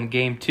killed him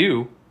game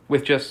 2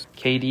 with just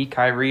KD,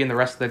 Kyrie, and the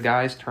rest of the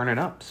guys turning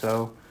up.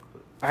 So,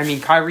 I mean,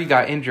 Kyrie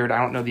got injured. I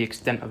don't know the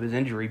extent of his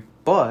injury,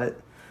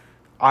 but...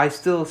 I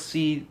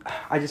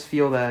just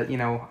feel that,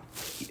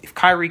 if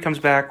Kyrie comes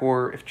back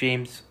or if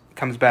James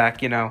comes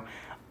back,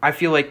 I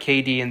feel like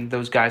KD and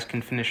those guys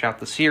can finish out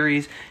the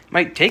series. It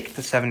might take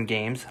the 7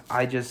 games.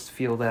 I just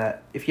feel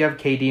that if you have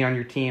KD on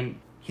your team,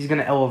 he's going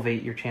to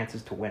elevate your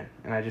chances to win.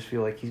 And I just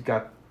feel like he's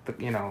got,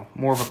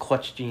 more of a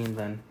clutch gene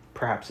than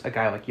perhaps a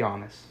guy like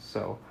Giannis.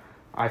 So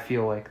I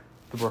feel like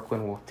the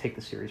Brooklyn will take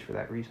the series for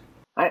that reason.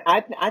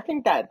 I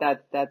think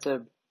that's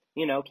a...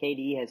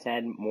 KD has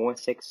had more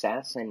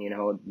success, and,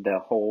 the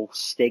whole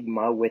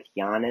stigma with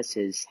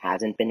Giannis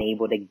hasn't been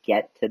able to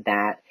get to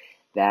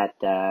that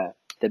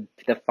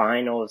the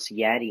finals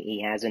yet.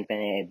 He hasn't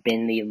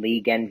been the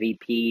league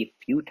MVP a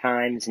few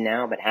times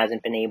now, but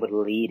hasn't been able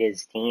to lead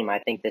his team. I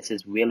think this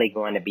is really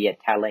going to be a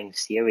telling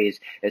series,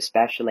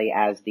 especially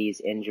as these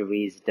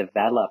injuries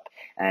develop.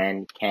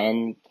 And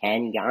can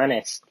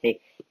Giannis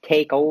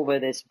take over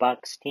this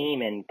Bucks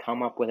team and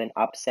come up with an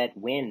upset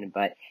win?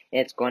 But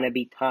it's going to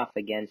be tough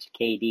against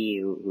KD,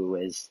 who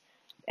is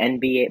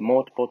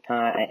multiple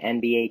time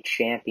NBA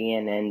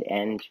champion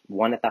and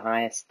one at the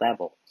highest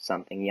level,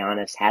 something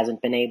Giannis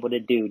hasn't been able to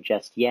do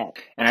just yet.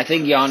 And I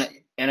think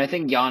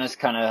Giannis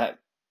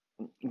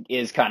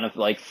kind of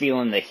like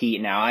feeling the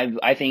heat now.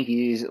 I think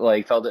he's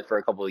like felt it for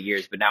a couple of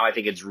years, but now I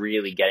think it's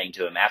really getting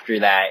to him after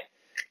that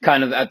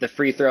kind of at the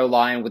free throw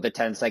line with the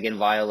 10-second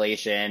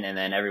violation and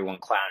then everyone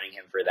clowning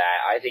him for that.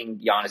 I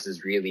think Giannis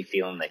is really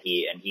feeling the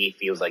heat and he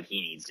feels like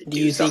he needs to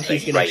do something. Do you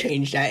think he's going to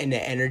change that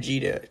into energy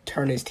to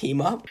turn his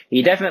team up?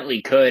 He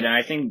definitely could, and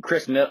I think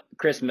Chris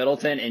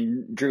Middleton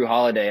and Drew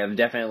Holiday have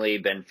definitely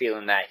been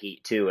feeling that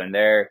heat too, and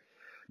they're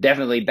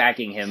definitely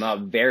backing him up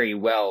very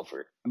well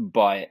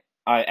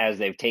as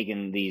they've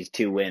taken these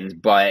 2 wins,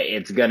 but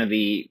it's going to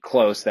be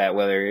close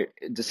to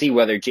see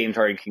whether James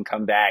Harden can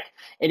come back,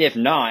 and if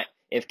not,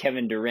 if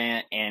Kevin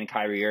Durant and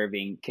Kyrie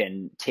Irving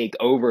can take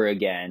over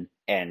again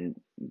and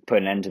put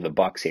an end to the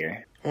Bucks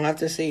here. We'll have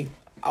to see.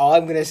 All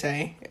I'm going to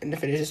say, and to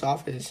finish this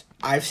off, is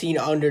I've seen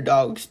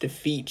underdogs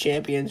defeat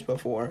champions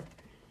before,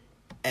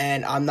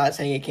 and I'm not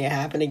saying it can't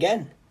happen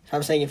again. So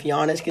I'm saying if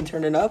Giannis can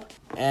turn it up,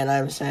 and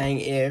I'm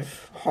saying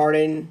if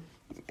Harden,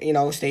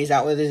 stays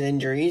out with his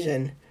injuries,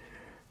 and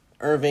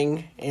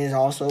Irving is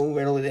also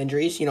riddled with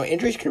injuries.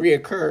 Injuries can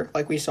reoccur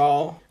like we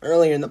saw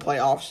earlier in the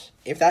playoffs.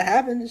 If that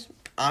happens,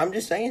 I'm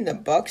just saying the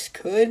Bucks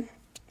could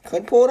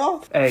pull it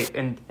off.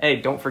 Hey,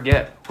 don't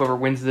forget, whoever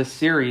wins this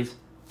series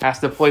has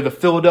to play the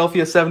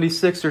Philadelphia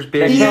 76ers,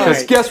 baby.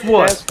 Because guess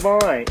what? That's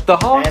right. The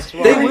Hawks,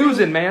 they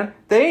losing, man.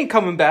 They ain't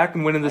coming back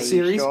and winning the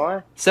series.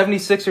 Sure?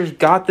 76ers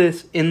got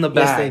this in the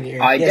bag. Yes, they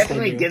do. I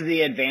definitely give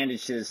the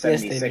advantage to the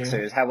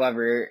 76ers.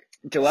 However,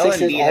 Joel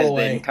Embiid has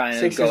been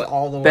kind of going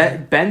all the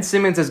way. Ben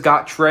Simmons has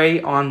got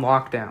Trey on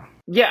lockdown.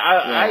 Yeah,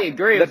 I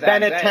agree with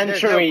that. The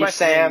penitentiary,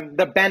 Sam.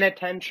 The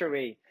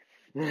penitentiary.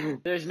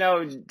 There's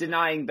no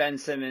denying Ben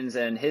Simmons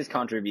and his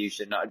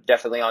contribution,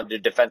 definitely on the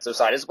defensive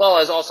side, as well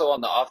as also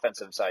on the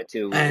offensive side,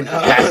 too. And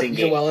passing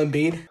Joel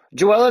Embiid.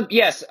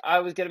 Yes, I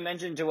was going to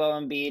mention Joel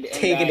Embiid.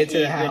 Taking it to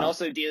the house. He's been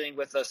also dealing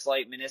with a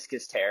slight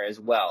meniscus tear as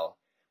well,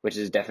 which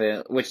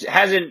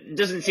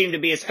doesn't seem to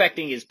be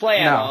affecting his play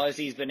at all, as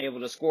he's been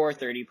able to score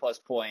 30-plus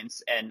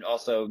points and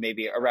also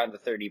maybe around the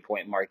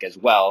 30-point mark as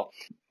well.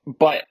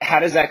 But how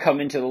does that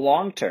come into the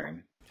long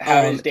term?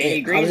 How does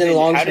Danny Green's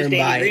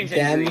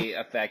injury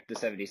affect the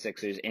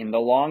 76ers in the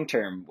long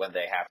term when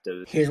they have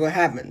to? Here's what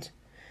happens.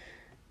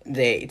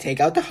 They take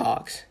out the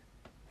Hawks.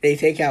 They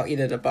take out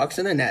either the Bucks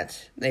and the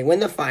Nets. They win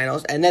the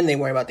finals, and then they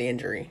worry about the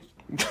injury.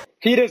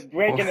 Peter's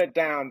breaking it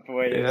down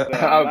for you. Yeah.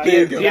 So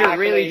Peter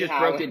really just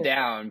broke it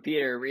down.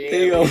 Peter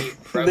really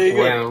broke it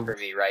down for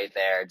me right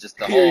there. Just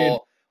the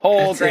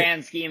whole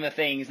grand scheme of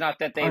things. Not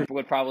that they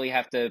would probably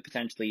have to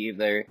potentially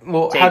either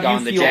take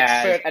on the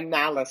Jazz. Expert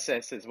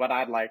analysis is what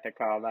I'd like to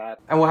call that.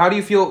 And how do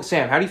you feel,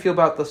 Sam? How do you feel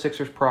about the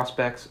Sixers'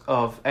 prospects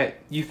of?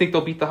 You think they'll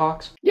beat the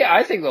Hawks? Yeah,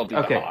 I think they'll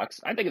beat the Hawks.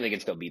 I think they can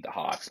still beat the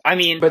Hawks. I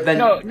mean, but then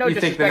no you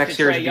think the next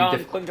series Trae will be Young,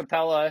 different? Clint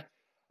Capella,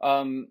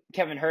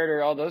 Kevin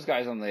Huerter, all those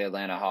guys on the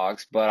Atlanta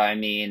Hawks. But I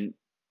mean,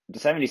 the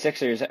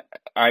 76ers,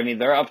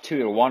 they're up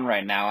 2-1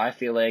 right now. I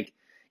feel like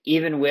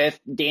even with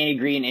Danny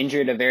Green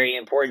injured, a very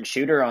important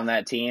shooter on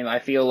that team, I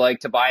feel like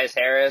Tobias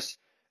Harris,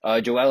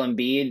 Joel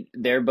Embiid,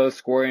 they're both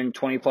scoring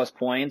 20-plus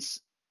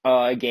points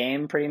a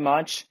game pretty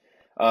much.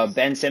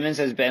 Ben Simmons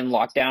has been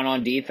locked down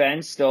on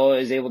defense, still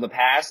is able to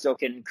pass, still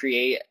can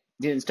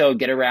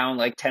get around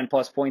like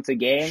 10-plus points a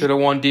game. Should have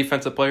won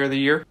Defensive Player of the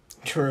Year.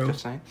 True.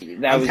 Just saying.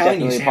 That was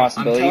definitely a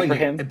possibility for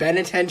him. The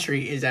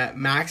penitentiary is at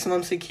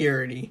maximum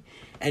security,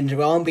 and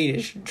Joel Embiid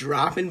is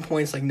dropping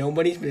points like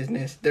nobody's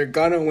business. They're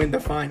gonna win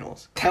the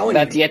finals.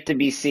 That's yet to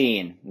be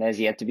seen.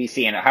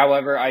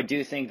 However, I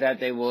do think that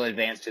they will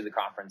advance to the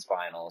conference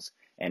finals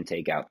and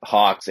take out the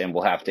Hawks, and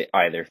will have to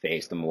either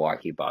face the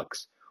Milwaukee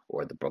Bucks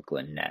or the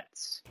Brooklyn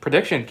Nets.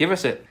 Prediction, give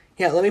us it.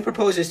 Yeah, let me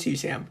propose this to you,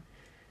 Sam.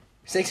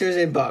 Sixers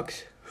and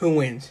Bucks. Who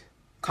wins?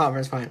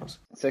 Conference finals.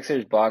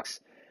 Sixers, Bucks.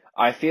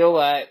 I feel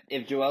that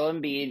if Joel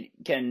Embiid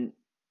can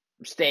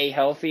stay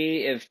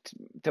healthy, if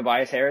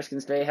Tobias Harris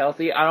can stay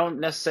healthy, I don't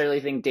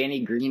necessarily think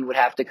Danny Green would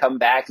have to come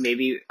back.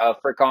 Maybe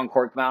Furkan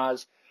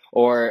Korkmaz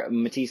or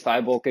Matisse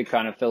Thybulle could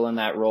kind of fill in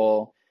that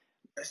role.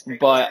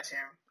 But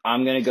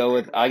I'll go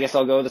with the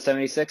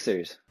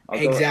 76ers. I'll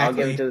give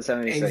it to the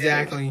 76ers.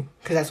 Exactly,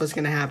 because that's what's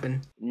going to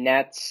happen.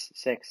 Nets,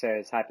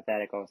 Sixers,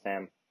 hypothetical,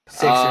 Sam.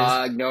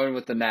 Sixers. Going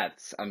with the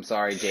Nets. I'm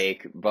sorry,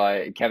 Jake,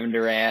 but Kevin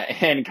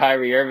Durant and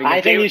Kyrie Irving.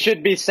 I think you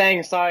should be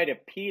saying sorry to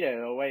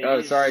Peter the way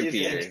he's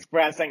Peter.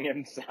 expressing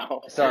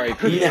himself. Sorry,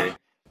 Peter.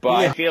 But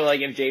I feel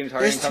like if James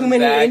Harden comes back... There's too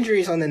many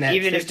injuries on the Nets.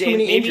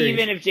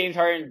 Even if James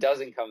Harden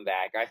doesn't come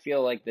back, I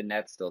feel like the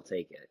Nets still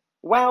take it.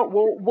 Well,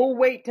 we'll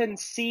wait and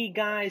see,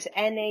 guys.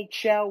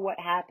 NHL, what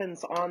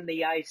happens on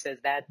the ice as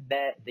that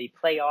the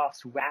playoffs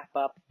wrap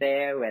up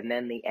there, and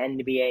then the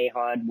NBA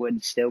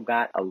hardwood still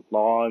got a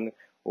long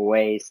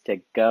ways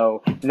to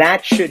go.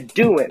 That should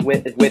do it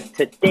with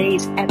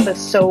today's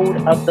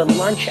episode of the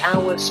Lunch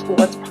Hour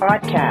Sports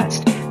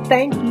Podcast.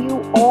 Thank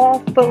you all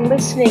for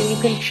listening.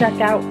 You can check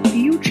out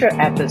future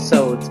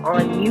episodes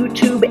on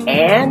YouTube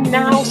and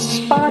now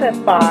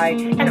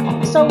Spotify. And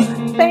also,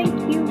 thank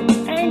you,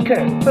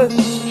 Anchor, for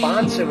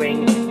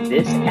sponsoring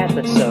this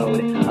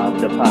episode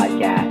of the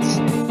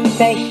podcast.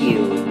 Thank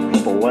you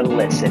for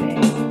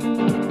listening.